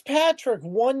Fitzpatrick?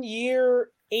 1 year,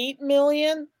 $8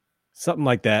 million? Something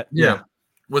like that. Yeah.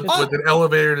 With an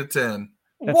elevator to 10.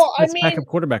 That's backup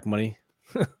quarterback money.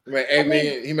 He made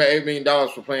 $8 million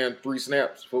for playing 3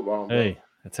 snaps football. Hey,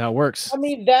 that's how it works. I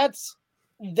mean, that's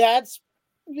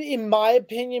in my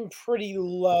opinion pretty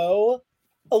low.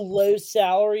 A low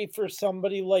salary for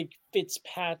somebody like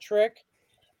Fitzpatrick,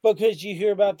 because you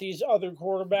hear about these other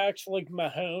quarterbacks like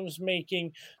Mahomes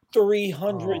making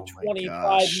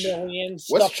 $325 million.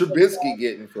 What's Trubisky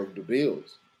getting from the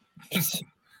Bills? I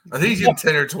think he's getting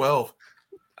 10 or 12.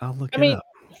 I'll look it up.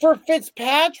 For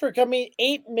Fitzpatrick, I mean,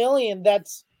 $8 million.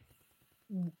 That's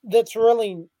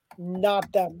really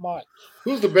not that much.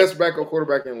 Who's the best backup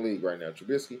quarterback in the league right now?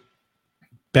 Trubisky.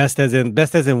 Best as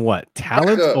in what?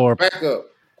 Talent or backup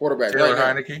quarterback? Taylor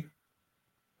Heineke.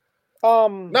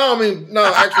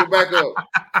 No, actual backup.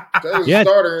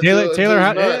 Starter. Taylor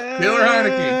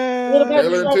Heineke. What about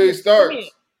Taylor until he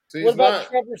starts? What about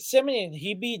Trevor Siemian?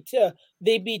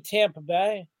 They beat Tampa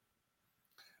Bay.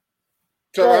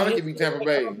 Taylor Heineke beat Tampa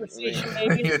Bay.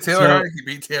 Yeah, Taylor Heineke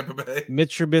beat Tampa Bay.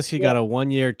 Mitch Trubisky got a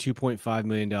 1 year, $2.5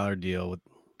 million deal.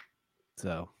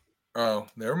 Oh,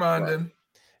 never mind him.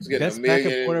 Best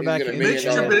backup quarterback. Mitch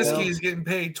Trubisky is getting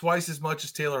paid twice as much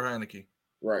as Taylor Heineke.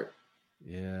 Right.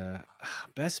 Yeah.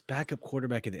 Best backup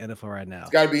quarterback in the NFL right now.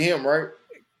 It's got to be him, right?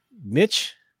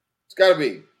 Mitch? It's got to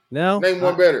be. No. Name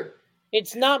one better.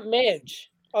 It's not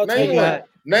Midge. Name one.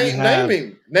 Name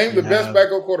him. Name the best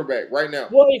backup quarterback right now.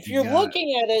 Well, if you're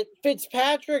looking at it,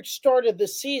 Fitzpatrick started the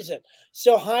season.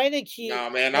 So Heineke. No,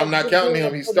 man, I'm not counting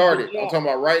him. He started. I'm talking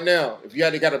about right now. If you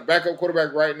had got a backup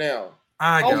quarterback right now.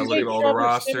 I got to look at all the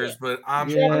rosters, but I'm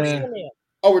with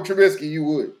Trubisky, you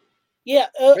would. Yeah.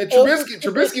 Man,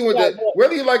 Trubisky went to,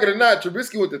 whether you like it or not,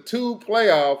 Trubisky went to 2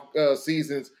 playoff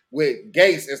seasons with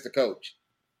Gase as the coach.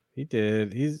 He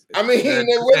did. Whether you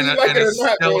like it or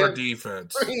not, stellar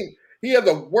defense. I mean, he had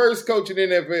the worst coach in the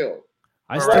NFL.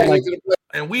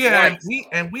 And we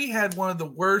had one of the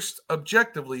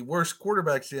objectively worst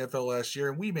quarterbacks in the NFL last year,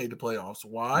 and we made the playoffs.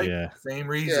 Why? Yeah. Same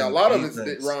reason. Yeah, a lot of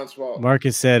it's Ron's fault.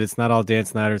 Marcus said it's not all Dan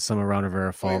Snyder, it's some of Ron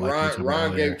Rivera's fault.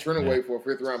 Ron gave Trent away for a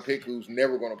 5th round pick who's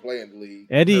never going to play in the league.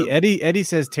 Eddie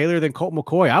says Taylor than Colt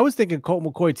McCoy. I was thinking Colt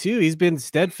McCoy too. He's been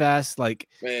steadfast. Man,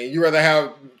 you rather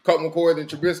have Colt McCoy than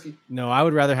Trubisky? No, I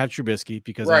would rather have Trubisky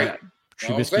because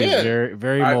Trubisky is very,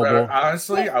 very mobile.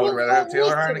 I would rather have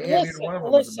Taylor Heineke than either one of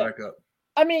them as a backup.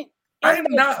 I mean, I'm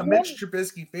not a Mitch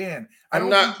Trubisky fan. I'm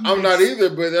not either,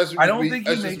 but that's. I don't think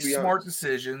he makes smart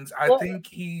decisions. I think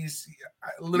he's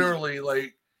literally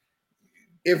like.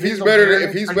 If he's better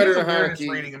than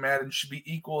Heineke, rating in Madden should be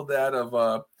equal to that of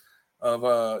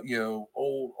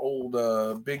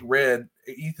old Big Red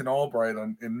Ethan Albright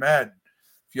in Madden.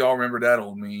 If y'all remember that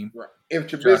old meme. Right. If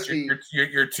Trubisky,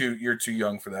 Josh, you're too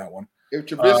young for that one. If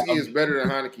Trubisky is better than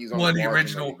Heineke, he's one of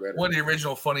the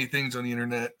original funny things on the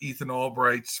internet. Ethan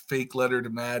Albright's fake letter to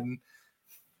Madden,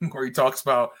 where he talks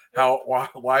about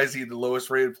why is he the lowest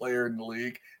rated player in the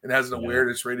league and has an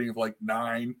awareness rating of like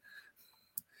 9.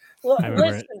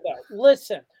 Listen, though.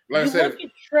 Listen. Like I said,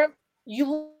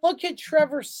 You look at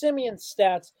Trevor Siemian's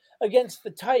stats against the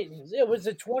Titans. It was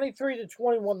a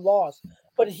 23-21 loss,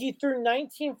 but he threw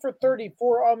 19 for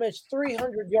 34, almost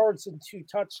 300 yards and 2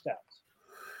 touchdowns.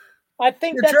 I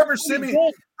think that's Trevor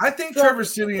Siemian. I think Trevor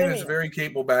Siemian is a Siemian. very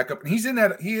capable backup. He's in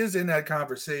that. He is in that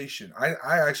conversation. I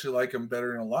actually like him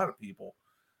better than a lot of people.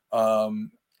 I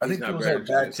He's think not people better have a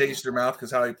than bad taste in their mouth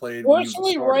because how he played. when he was a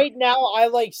Personally, starter. right now, I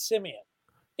like Siemian.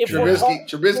 If we're talking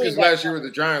Trubisky's between last that year with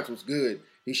the Giants was good.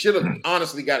 He should have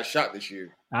honestly got a shot this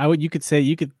year. You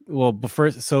could well, but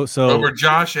first, so over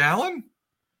Josh Allen.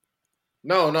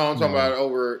 No, I'm talking about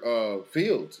over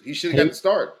Fields. He should have got the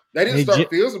start. They didn't start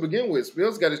Fields to begin with.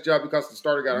 Fields got his job because the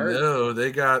starter got hurt. No,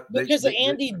 because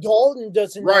Andy Dalton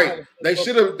doesn't know how Right. to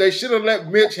They should have let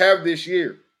Mitch have this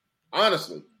year,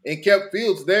 honestly, and kept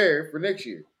Fields there for next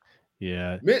year.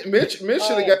 Yeah, Mitch should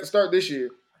have got the start this year.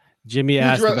 Jimmy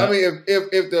asked about, I mean,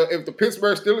 if the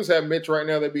Pittsburgh Steelers had Mitch right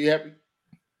now, they'd be happy.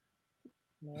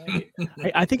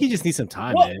 I think he just needs some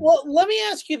time, man. Well, let me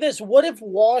ask you this: what if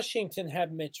Washington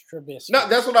had Mitch Trubisky? No,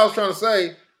 that's what I was trying to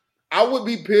say. I would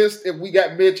be pissed if we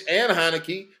got Mitch and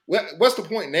Heineke. What's the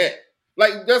point in that?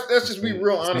 Like, let's just be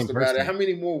real honest about it. How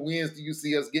many more wins do you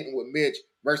see us getting with Mitch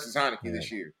versus Heineke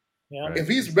this year? Yeah. If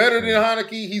he's better than Heineke,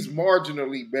 he's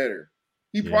marginally better.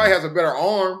 He probably has a better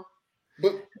arm,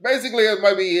 but basically that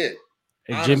might be it.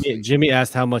 Jimmy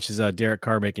asked how much is Derek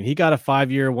Carr making. He got a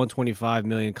 5-year, $125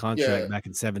 million contract back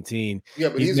in 2017. Yeah,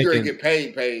 but he's going to get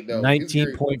paid though.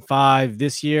 19.5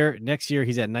 this year. Next year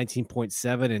he's at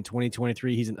 19.7. In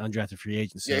 2023 he's an undrafted free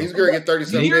agent. So. Yeah, he's going to get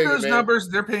 37 million. You hear those man. numbers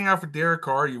they're paying out for Derek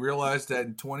Carr? You realize that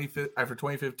after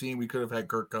 2015 we could have had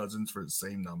Kirk Cousins for the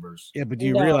same numbers. Yeah, but do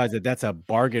you realize that that's a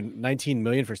bargain? 19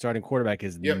 million for starting quarterback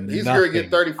is he's going to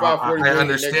get 35, 40 I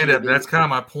understand that, but that's kind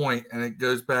of my point, and it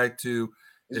goes back to.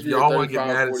 If y'all want to get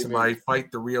mad at somebody, fight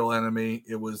the real enemy.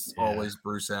 It was always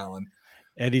Bruce Allen.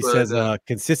 Eddie says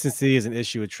consistency is an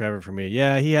issue with Trevor for me.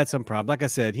 Yeah, he had some problem. Like I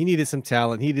said, he needed some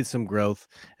talent. He needed some growth.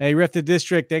 Hey, Ref the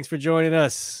District, thanks for joining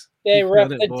us. Hey, Ref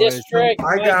the District.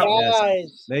 I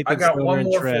got one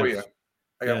more for you.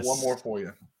 One more for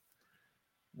you.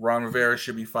 Ron Rivera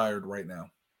should be fired right now.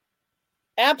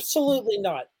 Absolutely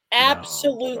not.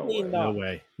 Absolutely not.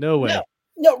 No way.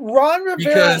 No, Ron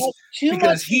Rivera has too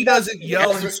because much he doesn't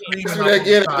yell and scream.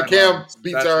 Again, if the Cam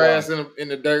beats our ass in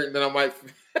the dirt, then I might.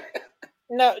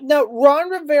 No. Ron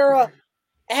Rivera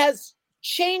has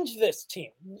changed this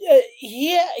team.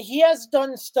 He has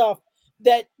done stuff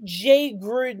that Jay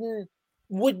Gruden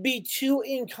would be too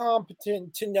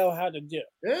incompetent to know how to do.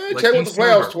 Yeah, Jay went to the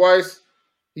playoffs twice.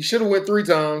 He should have went 3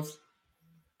 times.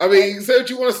 I mean, say what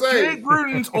you want to say. Jay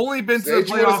Gruden's only been to the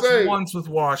playoffs once with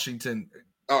Washington.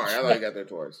 All right, I thought he got there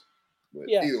twice. But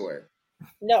either way.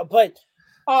 No, but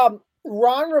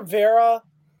Ron Rivera,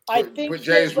 I think put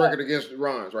Jay's record against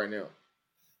Ron's right now.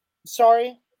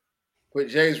 Sorry? Put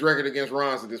Jay's record against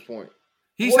Ron's at this point.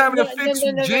 He's having to fix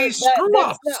Jay's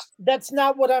screw-ups. That's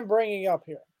not what I'm bringing up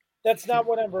here. That's not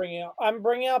what I'm bringing up. I'm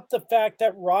bringing up the fact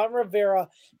that Ron Rivera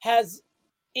has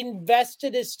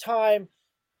invested his time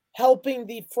helping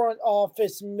the front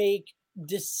office make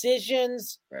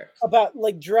decisions about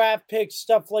like draft picks,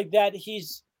 stuff like that.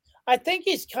 I think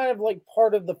he's kind of like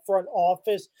part of the front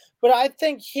office, but I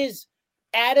think his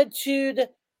attitude,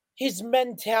 his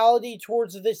mentality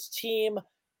towards this team,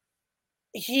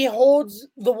 he holds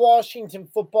the Washington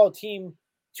football team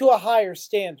to a higher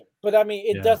standard. But I mean,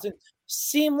 it doesn't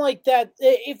seem like that.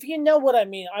 If you know what I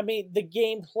mean, the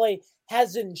gameplay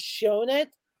hasn't shown it,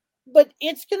 but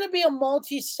it's going to be a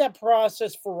multi-step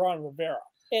process for Ron Rivera.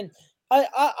 And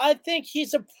I think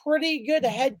he's a pretty good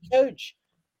head coach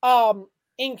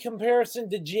in comparison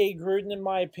to Jay Gruden, in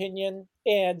my opinion.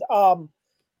 And I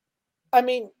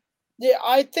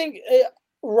think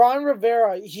Ron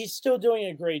Rivera, he's still doing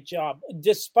a great job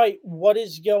despite what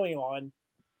is going on.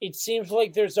 It seems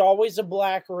like there's always a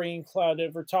black rain cloud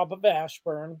over top of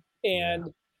Ashburn.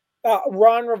 And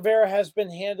Ron Rivera has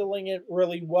been handling it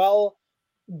really well,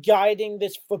 guiding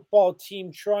this football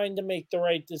team, trying to make the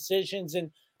right decisions.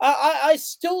 And I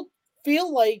still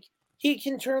feel like he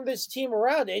can turn this team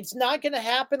around. It's not going to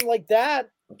happen like that.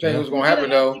 I'm telling you what's going to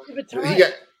happen, though.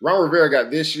 Ron Rivera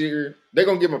got this year. They're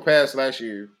going to give him a pass last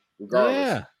year, regardless.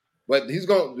 Yeah. But he's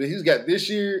got this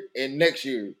year and next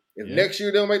year. If next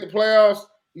year they don't make the playoffs,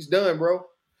 he's done, bro.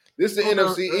 This is the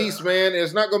NFC East, man.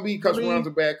 It's not going to be because Ron's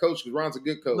a bad coach, because Ron's a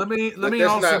good coach. There's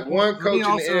not one coach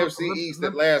in the NFC East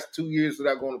that lasts 2 years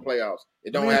without going to playoffs.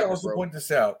 It don't happen, bro. Let me also point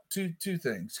this out. Two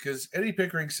things, because Eddie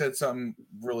Pickering said something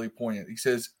really poignant. He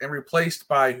says, and replaced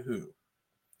by who?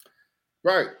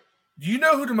 Right. Do you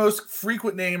know who the most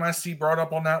frequent name I see brought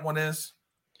up on that one is?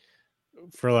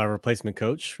 for a replacement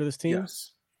coach for this team.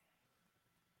 Yes.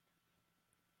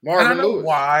 Marvin And I know Lewis.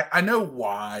 why. I know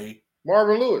why.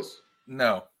 Marvin Lewis.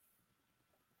 No.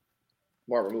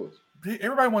 Marvin Lewis.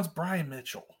 Everybody wants Brian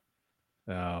Mitchell.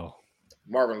 Oh,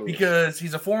 Marvin Lewis. Because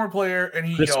he's a former player and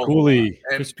he Chris yells Cooley.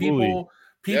 and Chris people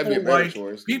That'd be a better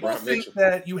choice than people Brian think Mitchell.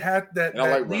 that you have that, And I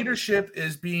that like Brian leadership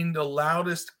is being the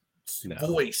loudest No.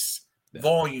 voice No.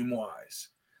 volume wise.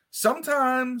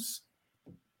 Sometimes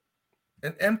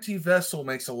an empty vessel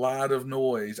makes a lot of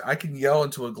noise. I can yell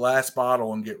into a glass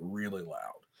bottle and get really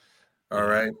loud. All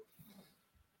right.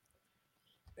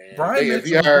 Man, Brian if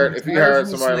he Mitchell hired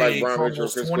somebody like Brian for Mitchell or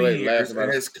almost Chris 20 Cooley, years laughing about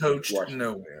and it, has coached watch it.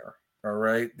 nowhere. All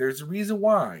right. There's a reason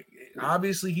why.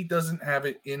 Obviously, he doesn't have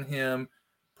it in him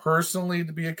personally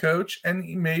to be a coach, and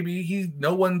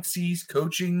no one sees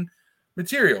coaching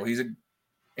material. He's an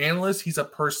analyst, he's a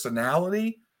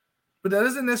personality, but that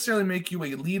doesn't necessarily make you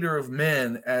a leader of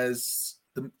men as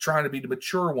trying to be the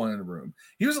mature one in the room.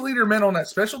 He was a leader of men on that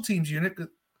special teams unit.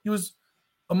 He was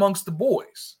amongst the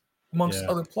boys, amongst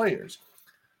other players.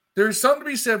 There's something to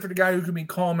be said for the guy who can be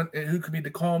calm and who can be the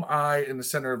calm eye in the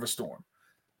center of a storm.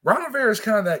 Ron Rivera is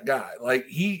kind of that guy. Like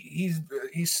he's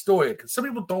stoic. Some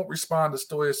people don't respond to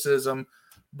stoicism,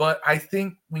 but I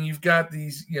think when you've got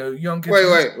these young kids.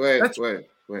 Wait. Let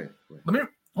me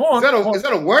hold on. Is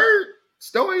that a word?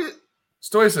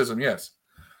 Stoicism, yes.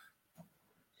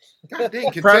 God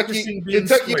dang,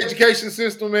 Kentucky education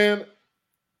system, man.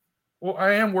 Well,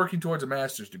 I am working towards a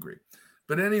master's degree,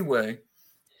 but anyway.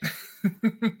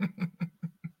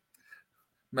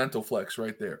 Mental flex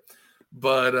right there.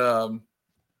 But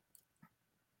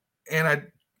and I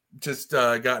just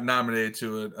got nominated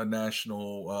to a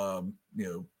national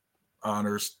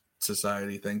honors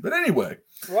society thing. But anyway,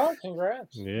 well,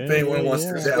 congrats. If anyone wants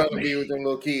to doubt me, be with them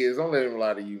little kids, don't let them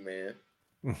lie to you, man.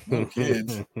 Little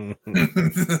kids.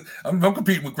 I'm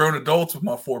competing with grown adults with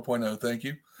my 4.0. Thank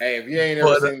you. Hey, if you ain't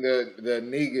ever seen the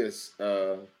Negus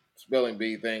spelling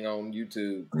bee thing on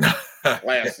YouTube,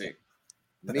 classic.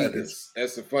 Negus.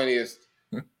 That's the funniest.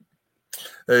 It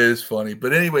is funny.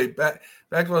 But anyway, back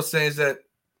to what I was saying is that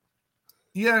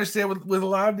you understand with a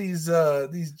lot of these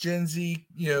Gen Z,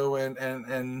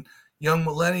 and young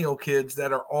millennial kids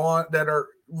that are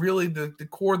really the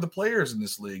core of the players in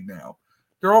this league now.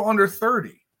 They're all under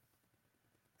 30.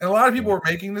 And a lot of people who are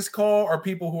making this call are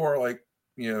people who are like,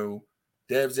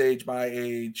 Dev's age, my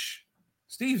age,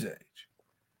 Steve's age.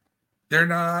 They're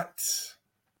not,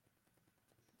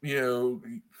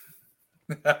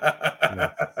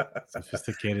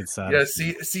 sophisticated side. Yeah,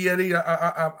 see, Eddie,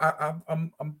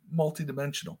 I'm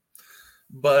multidimensional,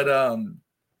 but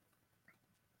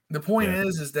the point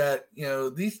is that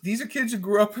these are kids who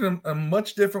grew up in a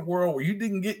much different world where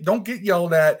you don't get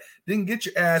yelled at, didn't get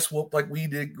your ass whooped like we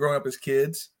did growing up as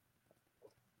kids.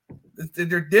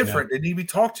 They're different. They need to be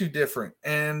talked to different,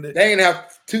 and they ain't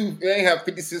have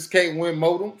 56K win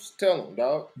modems. Tell them,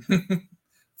 dog.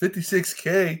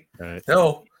 56K. Right.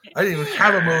 Hell, I didn't even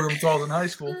have a modem until I was in high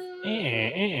school.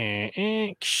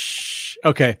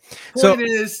 Okay.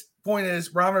 Point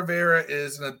is, Ron Rivera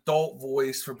is an adult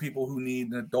voice for people who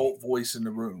need an adult voice in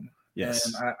the room.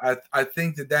 Yes. And I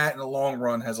think that in the long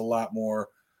run has a lot more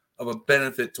of a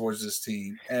benefit towards this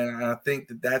team. And I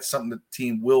think that's something the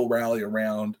team will rally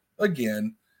around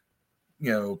again.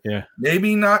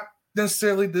 Maybe not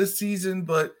necessarily this season,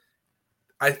 but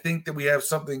I think that we have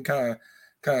something kind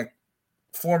of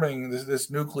forming this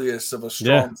nucleus of a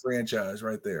strong franchise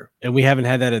right there. And we haven't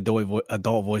had that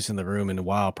adult voice in the room in a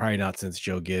while, probably not since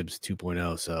Joe Gibbs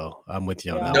 2.0. So I'm with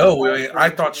you on that. No, I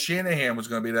thought Shanahan was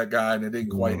going to be that guy, and it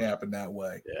didn't quite happen that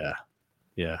way.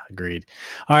 Yeah, agreed.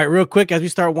 All right, real quick as we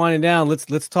start winding down,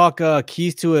 let's talk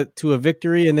keys to a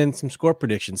victory and then some score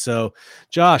predictions. So,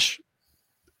 Josh,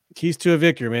 keys to a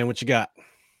victory, man. What you got?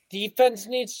 Defense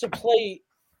needs to play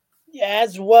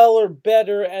as well or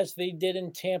better as they did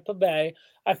in Tampa Bay.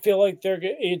 I feel like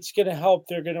it's going to help.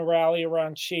 They're going to rally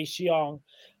around Chase Young,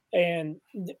 and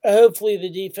hopefully the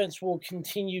defense will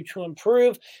continue to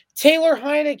improve. Taylor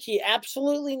Heinicke,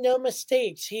 absolutely no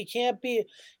mistakes. He can't be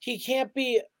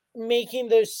making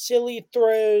those silly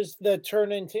throws that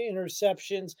turn into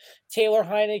interceptions. Taylor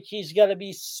Heinicke's got to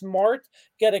be smart,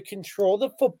 got to control the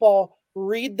football,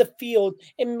 read the field,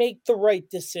 and make the right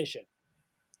decision.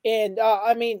 And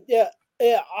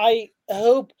I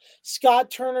hope Scott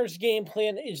Turner's game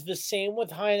plan is the same with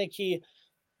Heinicke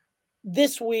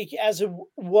this week as it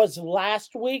was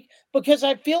last week, because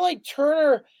I feel like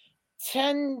Turner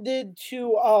tended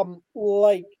to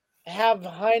have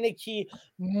Heinicke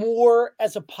more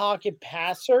as a pocket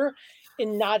passer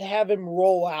and not have him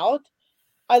roll out.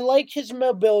 I like his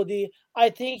mobility. I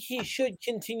think he should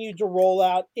continue to roll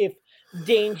out if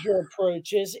danger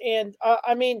approaches. And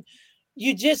I mean,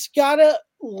 you just gotta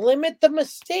limit the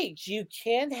mistakes. You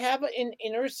can't have an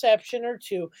interception or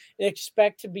two and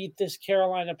expect to beat this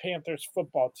Carolina Panthers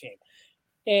football team.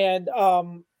 And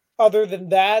other than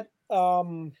that,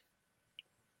 I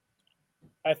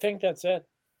think that's it.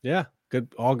 Yeah,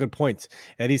 all good points.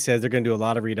 Eddie says they're going to do a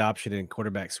lot of read option and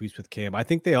quarterback sweeps with Cam. I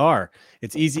think they are.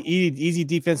 It's easy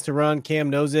defense to run. Cam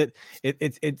knows it.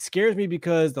 It scares me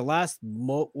because the last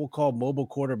we'll call mobile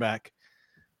quarterback,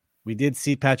 we did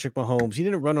see Patrick Mahomes. He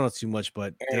didn't run on us too much,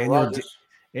 but Aaron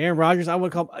Rodgers, I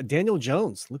would call Daniel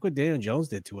Jones. Look what Daniel Jones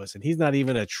did to us, and he's not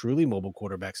even a truly mobile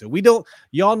quarterback. So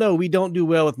y'all know we don't do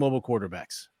well with mobile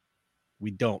quarterbacks. We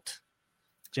don't.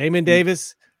 Jamin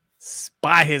Davis,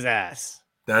 spy his ass.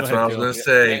 That's what I was going to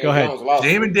say. Go ahead.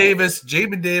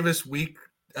 Jamin Davis, week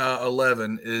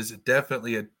 11 is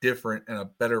definitely a different and a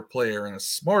better player and a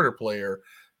smarter player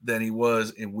than he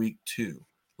was in week 2.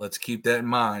 Let's keep that in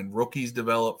mind. Rookies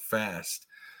develop fast,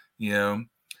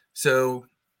 So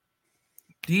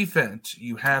defense,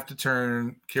 you have to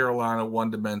turn Carolina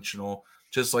one-dimensional,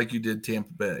 just like you did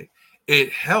Tampa Bay.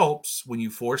 It helps when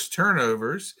you force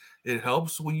turnovers. It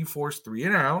helps when you force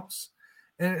 3-and-outs.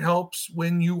 And it helps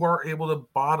when you are able to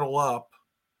bottle up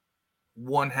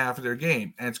one half of their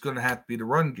game. And it's going to have to be the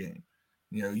run game.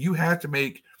 You have to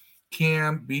make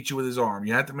Cam beat you with his arm.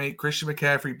 You have to make Christian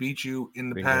McCaffrey beat you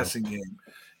in the passing game.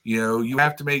 You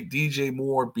have to make DJ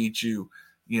Moore beat you.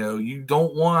 You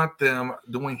don't want them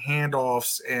doing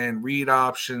handoffs and read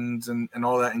options and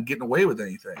all that and getting away with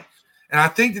anything. And I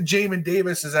think that Jamin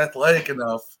Davis is athletic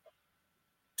enough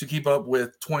to keep up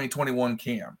with 2021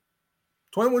 Cam.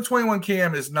 2021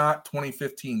 Cam is not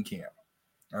 2015 Cam.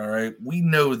 All right. We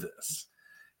know this.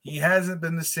 He hasn't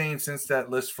been the same since that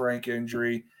Lisfranc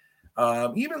injury.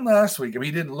 Even last week,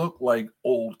 he didn't look like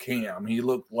old Cam. He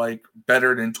looked like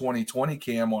better than 2020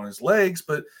 Cam on his legs,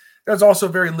 but that's also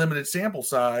a very limited sample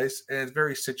size and it's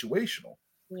very situational.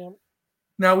 Yeah.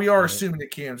 Now, we are assuming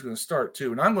that Cam's going to start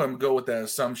too, and I'm going to go with that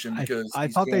assumption because I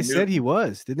thought they said he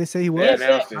was. Didn't they say he was?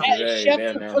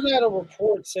 Schefter put out a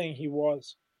report saying he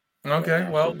was. Okay,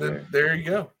 well, then there you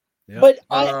go. Yep. But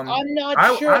I'm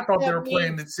not sure. I thought they were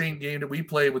playing the same game that we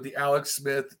played with the Alex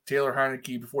Smith, Taylor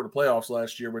Heineke before the playoffs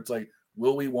last year, where it's like,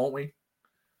 will we, won't we?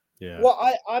 Yeah. Well,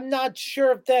 I'm not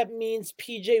sure if that means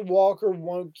PJ Walker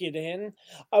won't get in.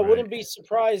 I wouldn't be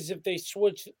surprised if they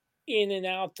switch in and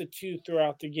out the two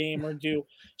throughout the game or do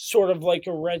sort of like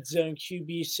a red zone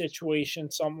QB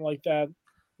situation, something like that.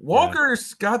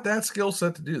 Walker's got that skill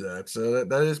set to do that, so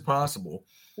that is possible.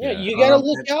 Yeah, you got to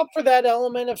look out for that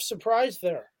element of surprise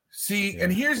there. See,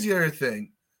 and here's the other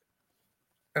thing,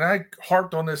 and I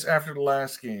harped on this after the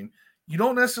last game. You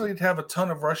don't necessarily have a ton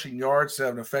of rushing yards to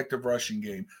have an effective rushing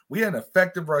game. We had an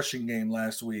effective rushing game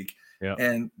last week,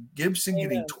 and Gibson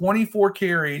getting 24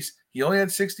 carries. He only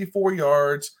had 64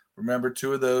 yards. Remember,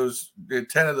 10 of those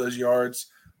yards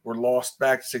were lost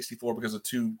back to 64 because of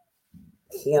 2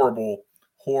 horrible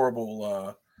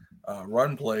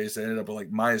run plays that ended up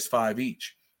like -5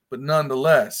 each. But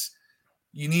nonetheless,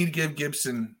 you need to give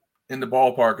Gibson in the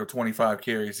ballpark of 25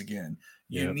 carries again.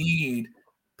 You need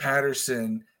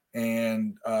Patterson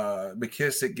and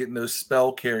McKissick getting those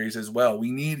spell carries as well.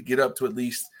 We need to get up to at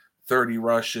least 30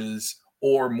 rushes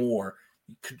or more.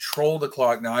 Control the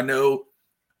clock. Now, I know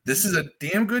this is a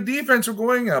damn good defense we're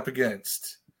going up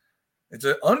against. It's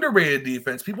an underrated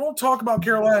defense. People don't talk about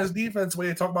Carolina's defense the way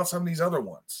they talk about some of these other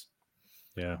ones.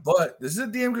 Yeah. But this is a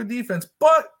damn good defense.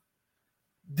 But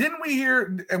didn't we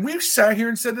hear, and we sat here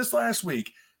and said this last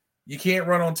week, you can't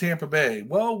run on Tampa Bay.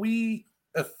 Well, we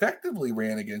effectively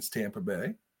ran against Tampa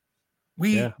Bay.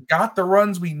 We got the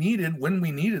runs we needed when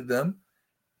we needed them.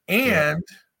 And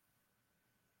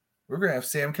we're going to have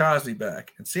Sam Cosmi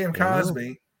back. And Sam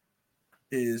Cosmi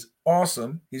is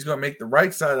awesome. He's going to make the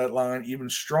right side of that line even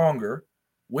stronger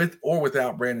with or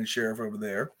without Brandon Sheriff over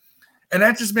there. And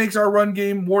that just makes our run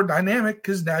game more dynamic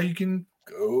because now you can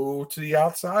go to the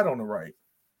outside on the right.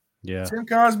 Yeah. Sam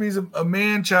Cosmi's a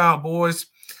man-child, boys.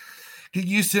 Get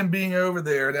used to him being over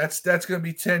there. That's going to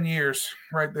be 10 years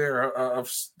right there of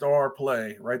star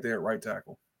play right there at right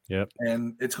tackle. Yep.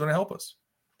 And it's going to help us.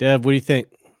 Dev, what do you think?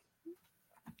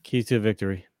 Key to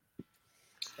victory.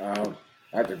 I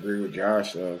have to agree with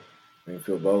Josh. I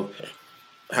feel both.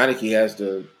 Heineke has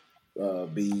to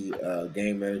be a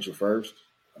game manager first.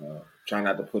 Try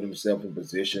not to put himself in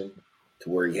position to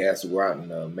where he has to go out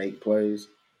and make plays,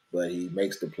 but he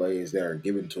makes the plays that are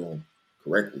given to him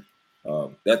correctly.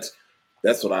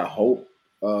 That's what I hope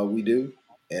we do,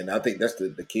 and I think that's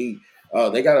the key.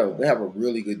 They have a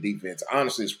really good defense.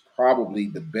 Honestly, it's probably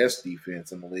the best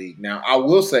defense in the league. Now, I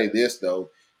will say this though,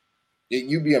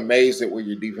 you'd be amazed at what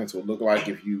your defense would look like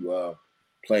if you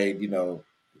played, the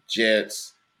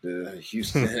Jets, the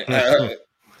Houston.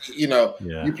 You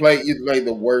played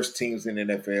the worst teams in the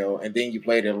NFL, and then you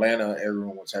played Atlanta.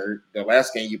 Everyone was hurt. The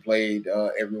last game you played,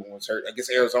 everyone was hurt. I guess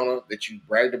Arizona that you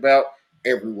bragged about,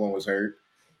 everyone was hurt.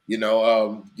 Your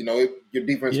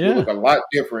defense will look a lot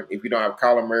different if you don't have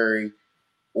Kyler Murray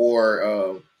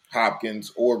or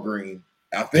Hopkins or Green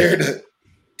out there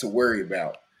to worry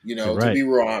about. To be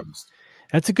real honest.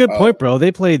 That's a good point, bro.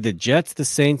 They played the Jets, the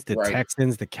Saints, the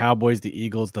Texans, the Cowboys, the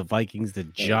Eagles, the Vikings, the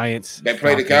Giants. They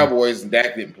played the Cowboys, and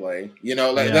Dak didn't play.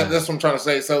 That's what I'm trying to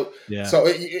say. So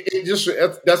it just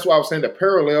that's why I was saying the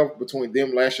parallel between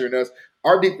them last year and us.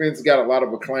 Our defense got a lot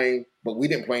of acclaim, but we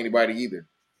didn't play anybody either.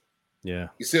 Yeah,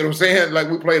 you see what I'm saying? Like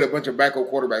we played a bunch of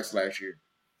backup quarterbacks last year.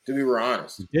 To be real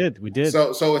honest, we did.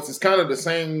 So it's kind of the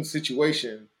same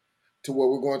situation. To where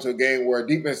we're going to a game where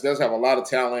defense does have a lot of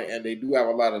talent and they do have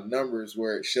a lot of numbers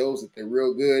where it shows that they're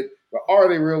real good. But are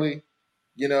they really?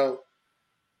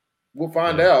 We'll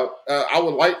find out. I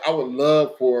would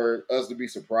love for us to be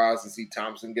surprised to see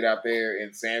Thompson get out there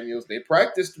and Samuels. They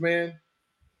practiced, man.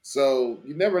 So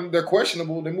they're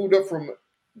questionable. They moved up from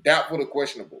doubtful to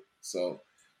questionable. So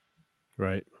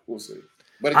we'll see.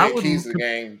 But again, keys to the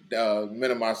game,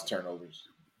 minimize the turnovers.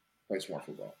 Play smart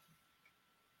football.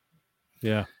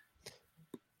 Yeah.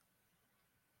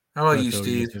 How about you,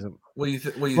 Steve? What do you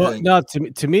think? No,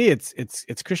 to me,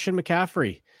 it's Christian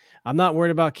McCaffrey. I'm not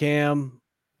worried about Cam.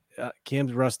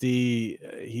 Cam's rusty.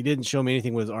 He didn't show me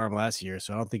anything with his arm last year,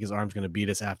 so I don't think his arm's going to beat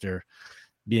us after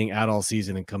being out all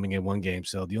season and coming in one game.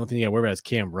 So the only thing I worry about is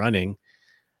Cam running.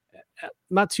 I'm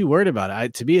not too worried about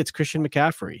it. To me, it's Christian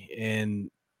McCaffrey, and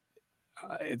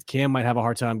Cam might have a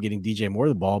hard time getting DJ Moore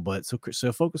the ball, but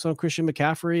so focus on Christian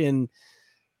McCaffrey, and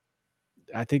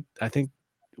I think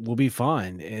we'll be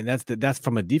fine. And that's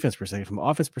from a defense perspective. From an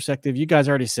offense perspective, you guys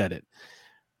already said it.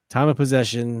 Time of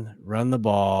possession, run the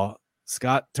ball.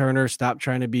 Scott Turner, stop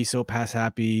trying to be so pass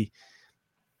happy.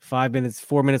 4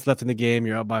 minutes left in the game.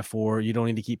 You're up by 4. You don't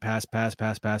need to keep pass.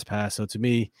 So to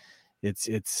me,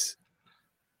 it's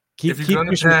keep if you're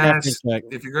going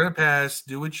to pass,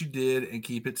 do what you did and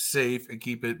keep it safe and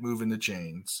keep it moving the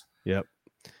chains. Yep.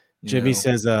 Jimmy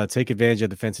says take advantage of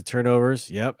defensive turnovers.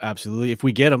 Yep, absolutely. If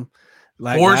we get them.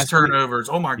 Forced turnovers.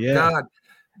 Oh my God.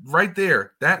 Right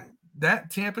there. That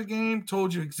Tampa game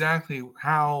told you exactly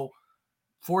how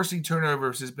forcing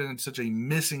turnovers has been such a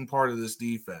missing part of this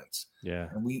defense. Yeah.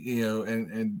 And we,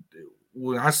 and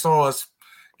when I saw us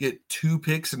get 2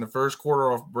 picks in the first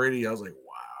quarter off Brady, I was like,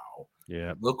 wow.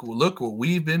 Yeah. Look what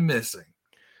we've been missing.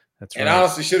 That's right. And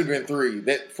honestly, should have been 3.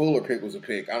 That Fuller pick was a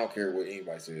pick. I don't care what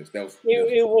anybody says.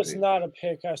 It was not a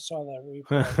pick. I saw that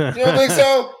replay. You don't think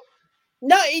so?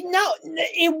 No,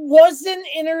 it was an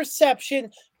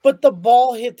interception, but the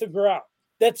ball hit the ground.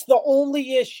 That's the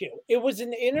only issue. It was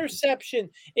an interception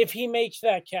if he makes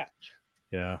that catch.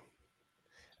 Yeah.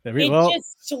 It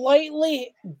just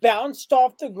slightly bounced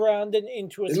off the ground and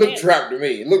into his hand. It looked trapped to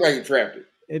me. It looked like he trapped it.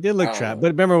 It did look trapped. But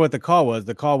remember what the call was.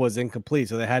 The call was incomplete,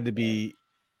 so there had to be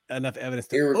enough evidence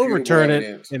to overturn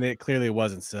it, and it clearly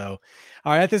wasn't. So,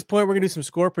 all right, at this point, we're going to do some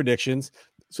score predictions.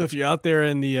 So if you're out there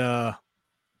in the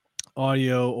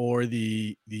audio or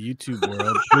the YouTube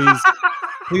world,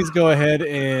 please go ahead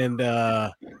and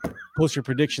post your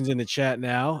predictions in the chat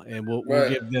now, and we'll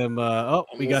give them.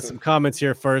 We got some comments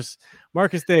here first.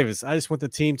 Marcus Davis, I just want the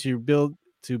team to build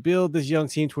this young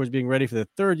team towards being ready for the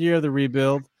 3rd year of the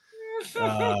rebuild.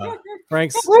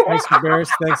 Franks Cabarrus,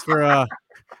 thanks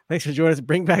for joining us.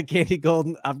 Bring back Andy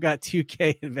Golden. I've got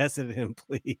 2K invested in him,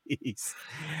 please.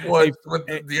 What with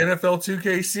the NFL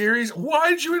 2K series? Why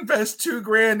did you invest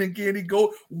 $2,000 in Andy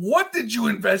Golden? What did you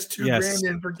invest $2,000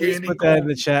 in for Andy Golden? Put that in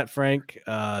the chat, Frank.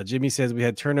 Jimmy says we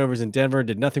had turnovers in Denver,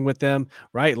 did nothing with them.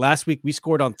 Right, last week we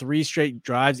scored on 3 straight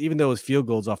drives, even though it was field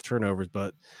goals off turnovers,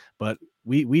 but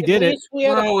we did it. We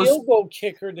had a field goal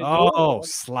kicker to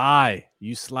Sly.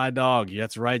 You sly dog.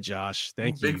 That's right, Josh.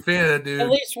 Thank you. Big fan of that dude.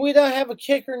 At least we don't have a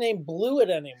kicker named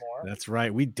Blewett anymore. That's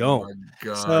right. We don't. Oh my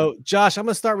God. So, Josh, I'm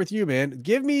going to start with you, man.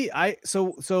 Give me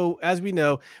so as we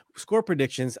know, score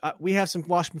predictions. We have some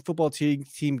Washington football team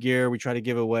gear we try to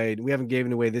give away. We haven't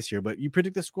given away this year, but you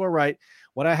predict the score right.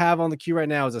 What I have on the queue right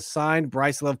now is a signed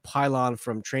Bryce Love pylon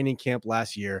from training camp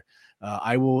last year.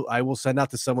 I will send out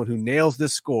to someone who nails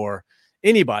this score.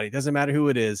 Anybody, doesn't matter who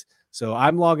it is. So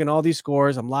I'm logging all these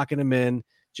scores. I'm locking them in.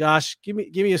 Josh, give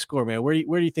me a score, man. Where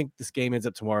do you think this game ends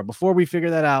up tomorrow? Before we figure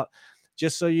that out,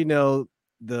 just so you know,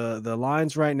 the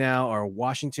lines right now are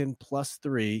Washington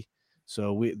 +3.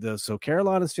 So so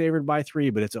Carolina's favored by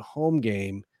 3, but it's a home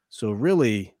game. So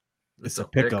really, it's a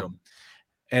pick 'em.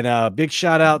 And big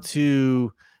shout out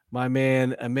to my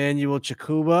man Emmanuel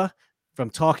Chakuba from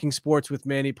Talking Sports with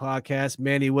Manny podcast.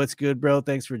 Manny, what's good, bro?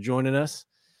 Thanks for joining us.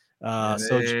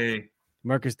 So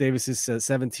Marcus Davis says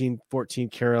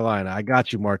 17-14 Carolina. I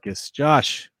got you, Marcus.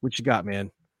 Josh, what you got,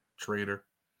 man? Traitor.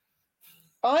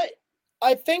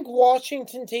 I think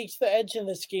Washington takes the edge in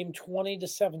this game,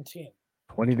 20-17.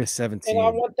 20-17. And I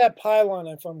want that pylon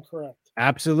if I'm correct.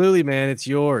 Absolutely, man. It's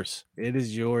yours. It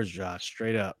is yours, Josh.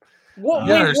 Straight up. You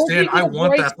understand? I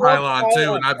want that pylon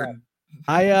too, and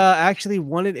I actually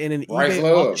won it in an eBay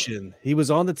auction. He was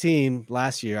on the team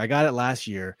last year. I got it last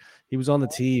year. He was on the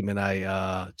team, and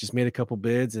I just made a couple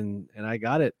bids, and I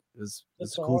got it. It was a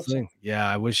cool thing. Yeah,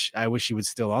 I wish he was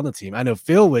still on the team. I know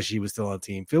Phil wished he was still on the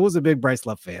team. Phil was a big Bryce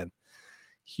Love fan.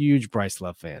 Huge Bryce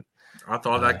Love fan. I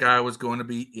thought that guy was going to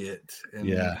be it. And,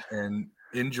 yeah. And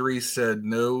injuries said,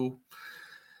 no,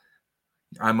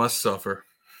 I must suffer.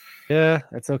 Yeah,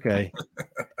 that's okay.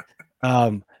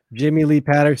 Jimmy Lee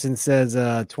Patterson says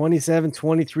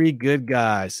 27-23 good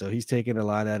guys. So he's taking a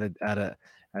line out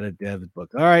of Dev's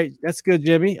book. All right, that's good,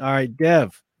 Jimmy. All right,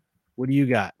 Dev, what do you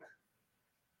got?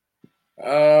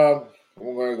 I'm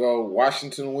going to go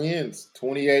Washington wins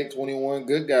 28-21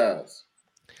 good guys.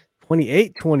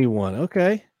 28-21.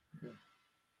 Okay.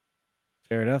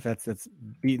 Fair enough. That's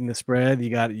beating the spread. You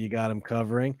got him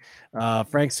covering.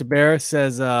 Frank Sabera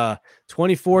says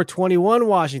 24-21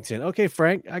 Washington. Okay,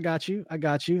 Frank, I got you.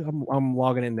 I'm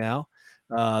logging in now.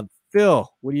 Phil,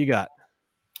 what do you got?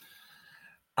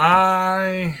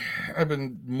 I've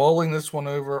been mulling this one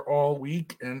over all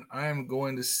week, and I'm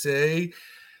going to say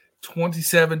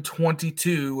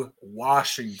 27-22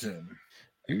 Washington.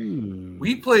 Ooh.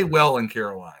 We play well in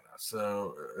Carolina,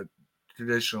 so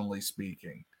traditionally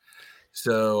speaking.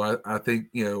 So I think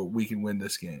we can win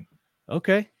this game.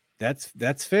 Okay,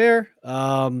 that's fair.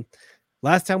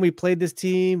 Last time we played this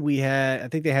team, I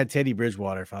think they had Teddy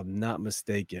Bridgewater, if I'm not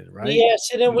mistaken, right? Yes,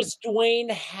 and it was Dwayne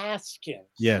Haskins.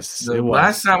 Yes, it was.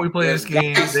 Last time we played this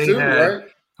game,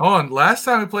 Last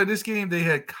time we played this game, they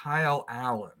had Kyle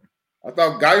Allen. I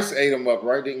thought Geis ate him up,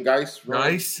 right? Didn't Geis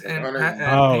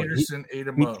and Peterson ate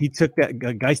him up? He took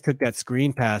that. Geis took that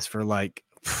screen pass for like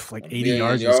 80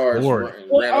 yards and scored.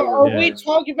 Are we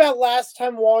talking about last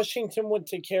time Washington went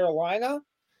to Carolina?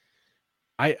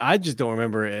 I just don't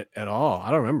remember it at all.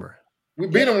 I don't remember. We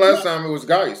beat them last time. It was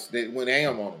Geis that went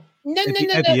ham on them. No.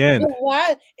 At the end.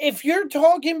 If you're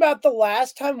talking about the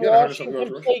last time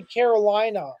Washington played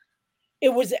Carolina,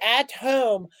 it was at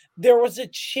home. There was a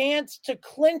chance to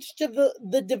clinch to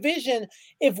the division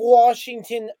if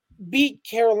Washington beat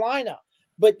Carolina.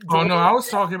 But I was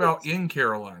talking about in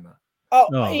Carolina.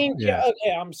 Yeah.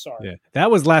 Okay, I'm sorry. Yeah, that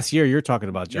was last year. You're talking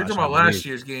about, Josh. You're talking about last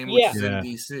year's game, which is in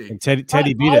DC. And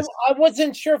Teddy beat us. I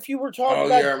wasn't sure if you were talking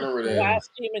about the last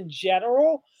game in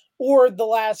general or the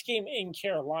last game in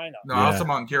Carolina. No, I was talking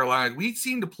about in Carolina. We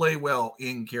seem to play well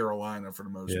in Carolina for the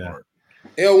most part.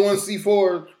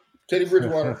 L1C4, Teddy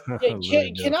Bridgewater.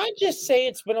 Can I just say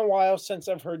it's been a while since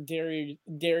I've heard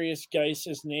Darius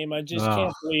Geis's name. I just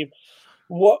can't believe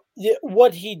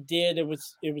what he did. It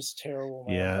was terrible,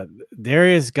 man. Yeah,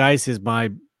 Darius Geis is my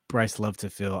Bryce Love to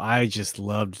Phil. I just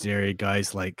loved Darius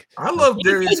Geis. I love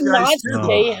Darius Geis too.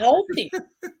 Stay healthy.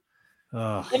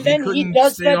 And then he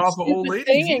does that stupid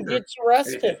thing and gets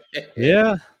arrested.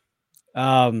 Yeah.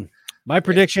 My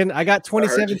prediction, I got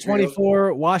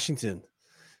 27-24 Washington.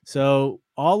 So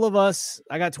all of us,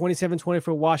 I got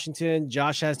 27-24 Washington.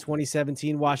 Josh has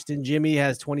 2017 Washington. Jimmy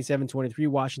has 27-23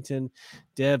 Washington.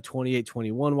 Dev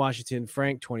 28-21 Washington.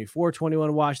 Frank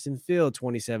 24-21 Washington. Phil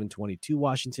 27-22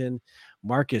 Washington.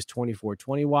 Marcus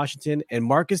 24-20 Washington. And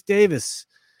Marcus Davis,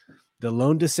 the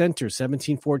lone dissenter,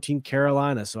 17-14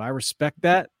 Carolina. So I respect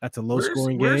that. That's a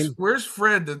low-scoring game. Where's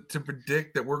Fred to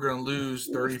predict that we're going to lose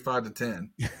 35-10?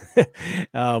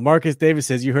 Marcus Davis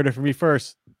says, you heard it from me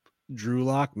first. Drew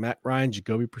Lock, Matt Ryan,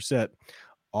 Jacoby Brissett,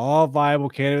 all viable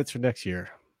candidates for next year.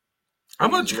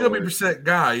 I'm a Jacoby Brissett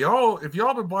guy. Y'all, if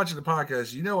y'all been watching the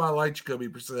podcast, you know I like Jacoby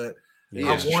Brissett. He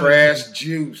is trash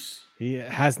juice. He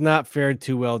has not fared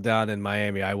too well down in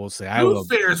Miami, I will say. Who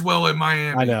fares well in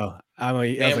Miami? I know.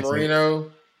 Dan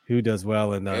Marino. Who does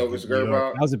well in Elvis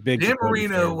Grbac. That was a big Dan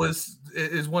Marino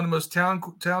is one of the most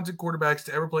talented quarterbacks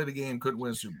to ever play the game. Couldn't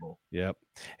win a Super Bowl. Yep.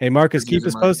 Hey, Marcus, keep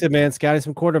us posted, man. Scouting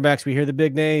some quarterbacks. We hear the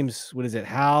big names. What is it?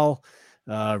 Hal,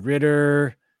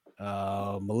 Ritter,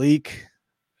 Malik.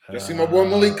 You see my boy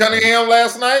Malik Cunningham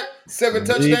last night? 7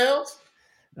 touchdowns.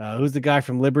 Who's the guy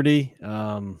from Liberty?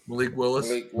 Malik Willis.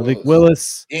 Malik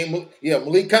Willis. Yeah,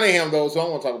 Malik Cunningham, though, so I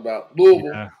want to talk about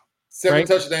Louisville. Yeah. 7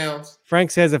 touchdowns.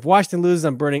 Frank says, if Washington loses,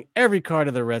 I'm burning every card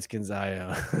of the Redskins I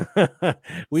own.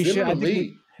 We Send should. them to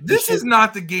me. This is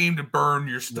not the game to burn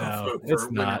your stuff. No, for it's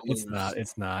when not. you It's lose. not.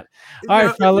 It's not. You All know,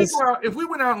 right, fellas. If we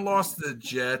went out and lost to the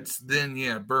Jets, then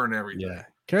yeah, burn everything. Yeah,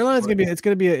 Carolina's gonna be. It's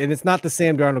gonna be, and it's not the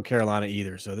Sam Darnold Carolina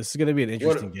either. So this is gonna be an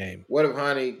interesting game. What if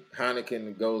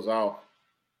Heineken goes off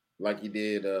like he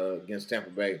did against Tampa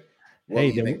Bay?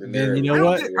 Hey, then you know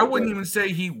what? I wouldn't even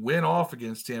say he went off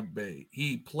against Tampa Bay.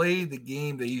 He played the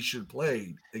game that he should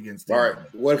play against Tampa Bay.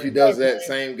 What if he does that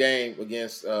same game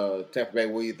against Tampa Bay?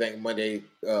 What do you think Monday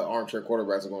armchair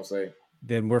quarterbacks are going to say?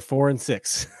 Then we're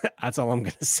 4-6. That's all I'm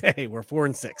going to say. We're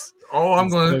 4-6. Oh, I'm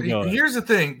going to. Here's the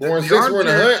thing: 4-6. We're in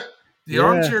a hunt. The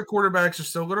armchair quarterbacks are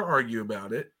still going to argue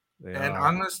about it, and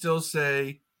I'm going to still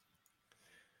say,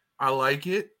 I like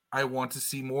it. I want to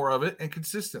see more of it and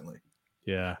consistently.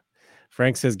 Yeah.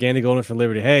 Frank says Gandy Golden from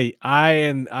Liberty. Hey,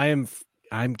 I'm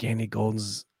Gandy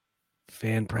Golden's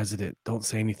fan president. Don't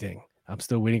say anything. I'm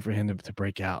still waiting for him to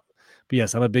break out. But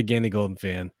yes, I'm a big Gandy Golden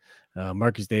fan.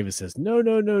 Marcus Davis says, no.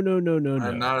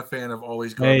 I'm not a fan of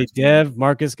always going. Hey, Dev,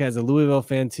 Marcus has a Louisville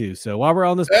fan too. So while we're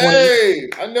on this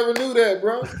point, I never knew that,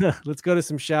 bro. Let's go to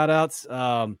some shout outs.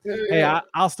 Hey,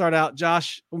 I'll start out.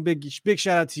 Josh, big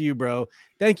shout out to you, bro.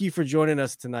 Thank you for joining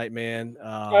us tonight, man.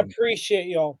 I appreciate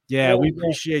y'all. Yeah, we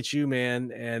appreciate you,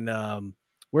 man. And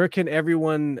where can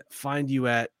everyone find you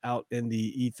out in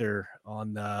the ether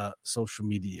on social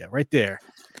media? Right there.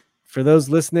 For those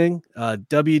listening,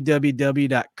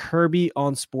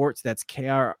 www.kirbyonsports. That's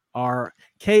KIRBY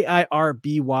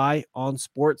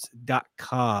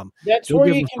onsports.com. That's where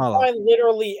you can find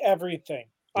literally everything.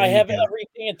 I have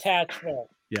everything attached there.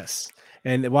 Yes.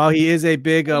 And while he is a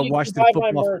big Washington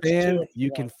football fan, you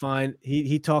can find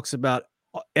he talks about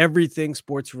everything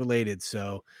sports related.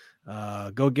 So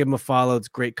go give him a follow. It's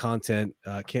great content.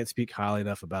 Can't speak highly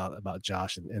enough about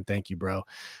Josh, and thank you, bro.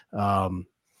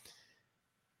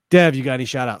 Dev, you got any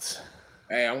shout outs?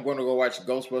 Hey, I'm going to go watch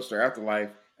Ghostbuster Afterlife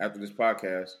after this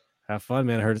podcast. Have fun,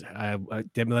 man. Let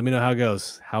me know how it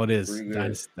goes, how it is.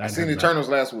 I seen the Eternals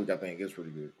last week. I think it's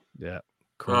pretty good. Yeah.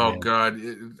 Cool, man. God.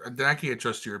 I can't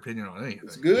trust your opinion on anything.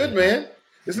 It's good, man.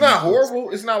 It's not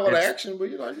horrible. It's not a lot of action, but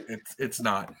you like it. It's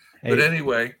not. Hey, but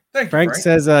anyway, thank you, Frank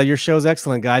says your show's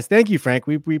excellent, guys. Thank you, Frank.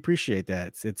 We appreciate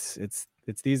that.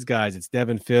 It's these guys. It's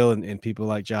Devin, Phil, and people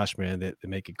like Josh, man, that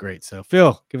make it great. So,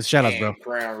 Phil, give us a shout out, bro.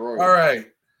 All right.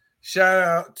 Shout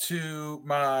out to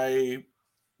my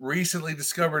recently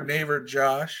discovered neighbor,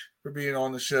 Josh, for being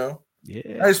on the show.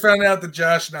 Yeah. I just found out that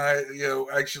Josh and I,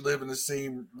 actually live in the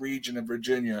same region in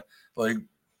Virginia, like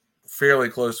fairly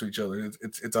close to each other.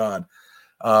 It's odd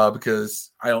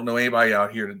because I don't know anybody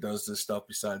out here that does this stuff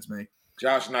besides me.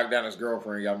 Josh knocked down his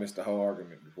girlfriend. Y'all missed the whole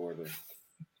argument before this.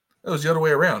 It was the other way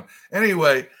around.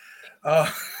 Anyway,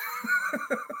 I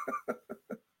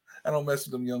don't mess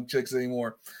with them young chicks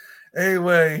anymore.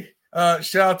 Anyway,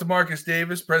 shout out to Marcus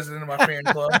Davis, president of my fan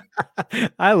club.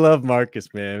 I love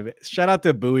Marcus, man. Shout out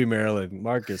to Bowie, Maryland.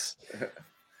 Marcus.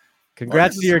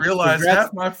 Congrats to your.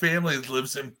 Half my family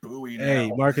lives in Bowie now.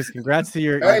 Hey, Marcus, congrats to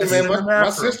your. Hey, man,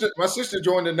 my sister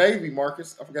joined the Navy,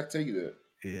 Marcus. I forgot to tell you that.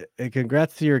 Yeah, and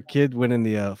congrats to your kid winning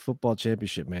the football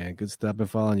championship, man. Good stuff. Been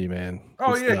following you, man.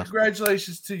 Good stuff.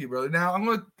 Congratulations to you, brother. Now I'm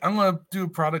gonna do a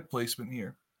product placement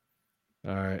here.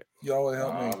 All right, y'all will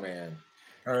help me. Oh man,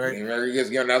 all right. Rodriguez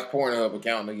getting that Pornhub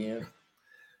account again.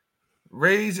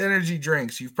 Raise Energy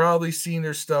drinks. You've probably seen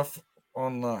their stuff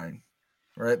online,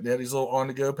 right? They have these little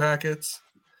on-the-go packets.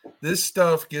 This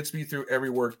stuff gets me through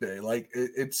every workday. Like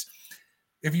it's.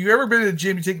 If you've ever been to the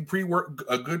gym, you take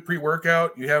a good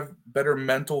pre-workout, you have better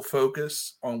mental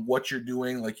focus on what you're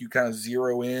doing. Like you kind of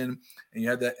zero in and you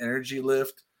have that energy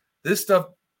lift. This stuff,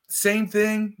 same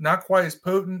thing, not quite as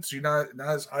potent, so you're not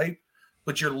as hype,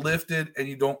 but you're lifted and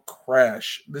you don't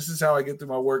crash. This is how I get through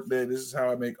my work day. This is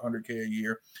how I make 100K a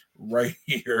year. Right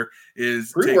here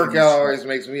is pre-workout always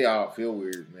makes me feel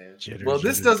weird, man. Well,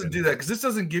 this doesn't do that because this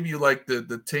doesn't give you like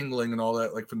the tingling and all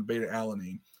that, like from the beta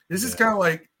alanine. This is kind of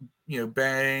like,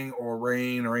 Bang or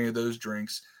Rain or any of those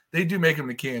drinks. They do make them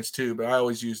in cans too, but I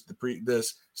always use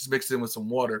this just mixed in with some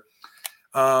water.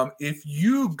 If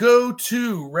you go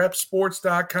to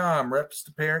repsports.com, Rep's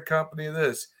the parent company of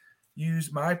this,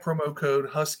 use my promo code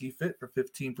HuskyFit for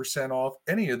 15% off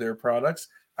any of their products.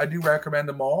 I do recommend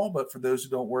them all, but for those who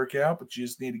don't work out, but you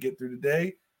just need to get through the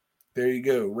day, there you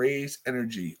go. Raise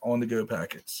Energy on the go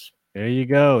packets. There you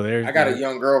go. I got a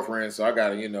young girlfriend, so I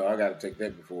gotta take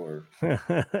that before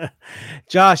her.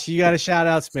 Josh, you got a shout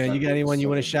outs, man. You got anyone you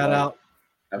want to shout out?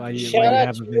 Shout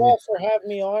out to you all for having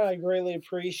me on. I greatly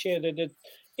appreciate it.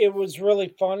 It was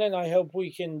really fun, and I hope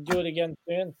we can do it again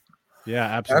soon. Yeah,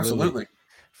 absolutely.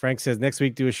 Frank says next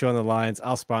week do a show on the Lions.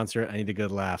 I'll sponsor it. I need a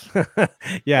good laugh.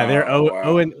 Yeah, they're wow.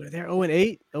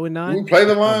 0-8, 0-9. We play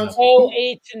the Lions.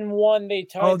 8-1. They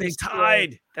tied. Oh, they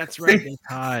tied. That's right. They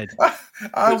tied.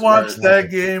 I watched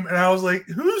that game and I was like,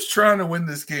 who's trying to win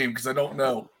this game? Because I don't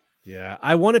know. Yeah,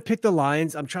 I want to pick the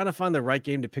Lions. I'm trying to find the right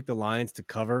game to pick the Lions to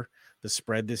cover the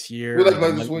spread this year. Who they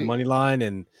play this week? Money line,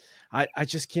 and I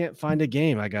just can't find a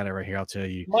game. I got it right here. I'll tell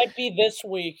you. Might be this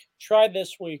week. Try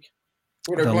this week.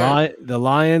 The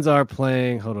Lions are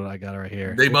playing. Hold on, I got it right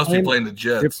here. They must be playing the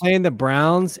Jets. They're playing the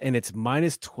Browns, and it's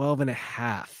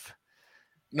 -12.5.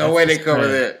 No way they cover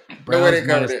that. No way they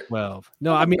cover that. 12.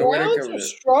 No, I mean, the Browns are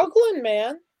struggling,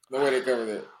 man. No way they cover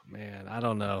that. Man, I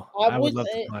don't know. I would love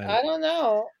to play. I don't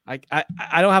know. I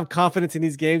don't have confidence in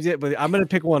these games yet, but I'm going to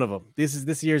pick one of them. This is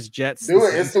this year's Jets. Do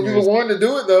it. It's will be the one to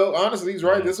do it, though. Honestly, he's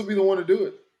right. Yeah. This will be the one to do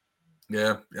it.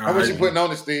 Yeah. How much you putting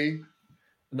on it, Steve?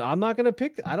 No, I'm not going to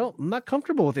pick. I'm not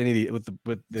comfortable with any of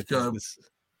the this. I'm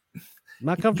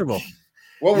not comfortable.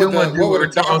 What would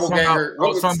the doppelganger? I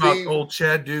was talking about old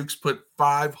Chad Dukes put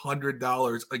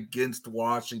 $500 against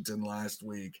Washington last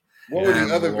week. What would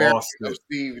the other variant of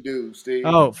Steve do, Steve?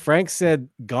 Oh, Frank said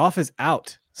Goff is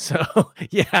out. So,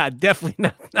 yeah,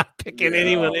 definitely not picking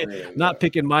anyone. Not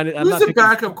picking mine. Who's the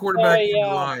backup quarterback for the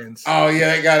Lions? Oh,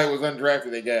 yeah, they got it. Was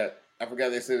undrafted. They got. I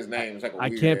forgot they said his name. It's like I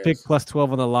can't pick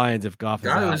 +12 on the Lions if Goff is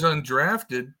out. Guy was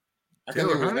undrafted. I can't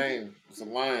remember his name. It's the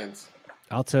Lions.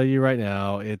 I'll tell you right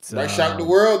now. It's might shock the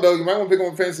world, though. You might want to pick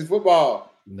him on fantasy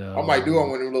football. No. I might do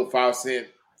on one of them little 5-cent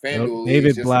FanDuel.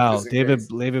 David Blau.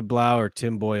 David Blau or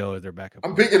Tim Boyle is their backup.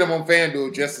 I'm picking him on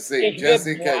FanDuel just to see. Just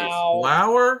in case.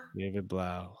 Lauer? David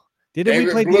Blau. Didn't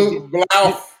we have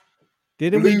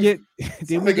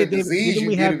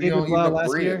David Blau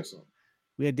last year?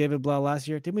 We had David Blau last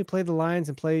year. Didn't we play the Lions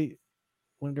and play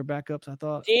one of their backups? I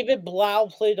thought David Blau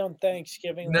played on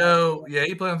Thanksgiving. No, yeah,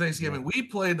 he played on Thanksgiving. We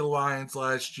played the Lions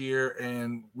last year,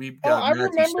 and we got. I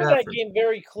remember that game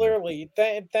very clearly.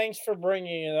 Thanks for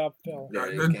bringing it up, Phil.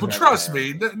 But trust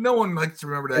me, no one likes to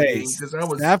remember that game because I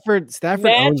was Stafford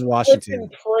owns Washington.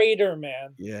 Prater,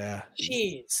 man. Yeah,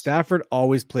 jeez. Stafford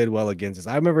always played well against us.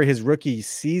 I remember his rookie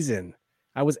season.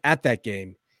 I was at that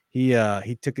game. He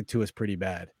took it to us pretty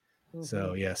bad. Mm-hmm.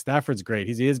 So yeah, Stafford's great.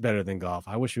 He is better than Goff.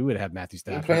 I wish we would have Matthew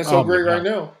Stafford. He's playing so great right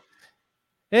now.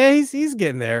 Yeah, he's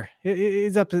getting there.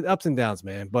 He's ups and downs,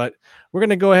 man. But we're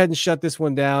gonna go ahead and shut this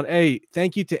one down. Hey,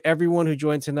 thank you to everyone who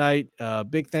joined tonight.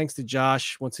 Big thanks to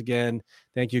Josh once again.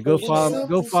 Thank you. Go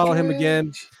follow him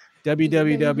again.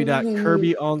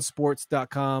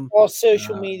 www.kirbyonsports.com. All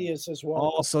social medias as well.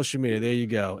 All social media. There you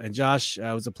go. And Josh,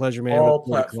 it was a pleasure, man. Look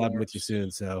forward to collaborating with you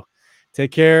soon. So.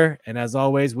 Take care, and as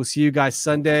always, we'll see you guys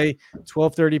Sunday,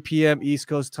 12:30 p.m. East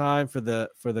Coast time for the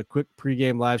quick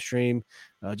pregame live stream,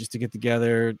 just to get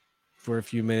together for a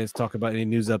few minutes, talk about any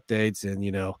news updates, and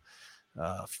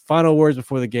final words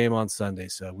before the game on Sunday.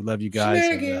 So we love you guys,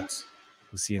 and we'll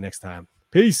see you next time.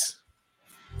 Peace.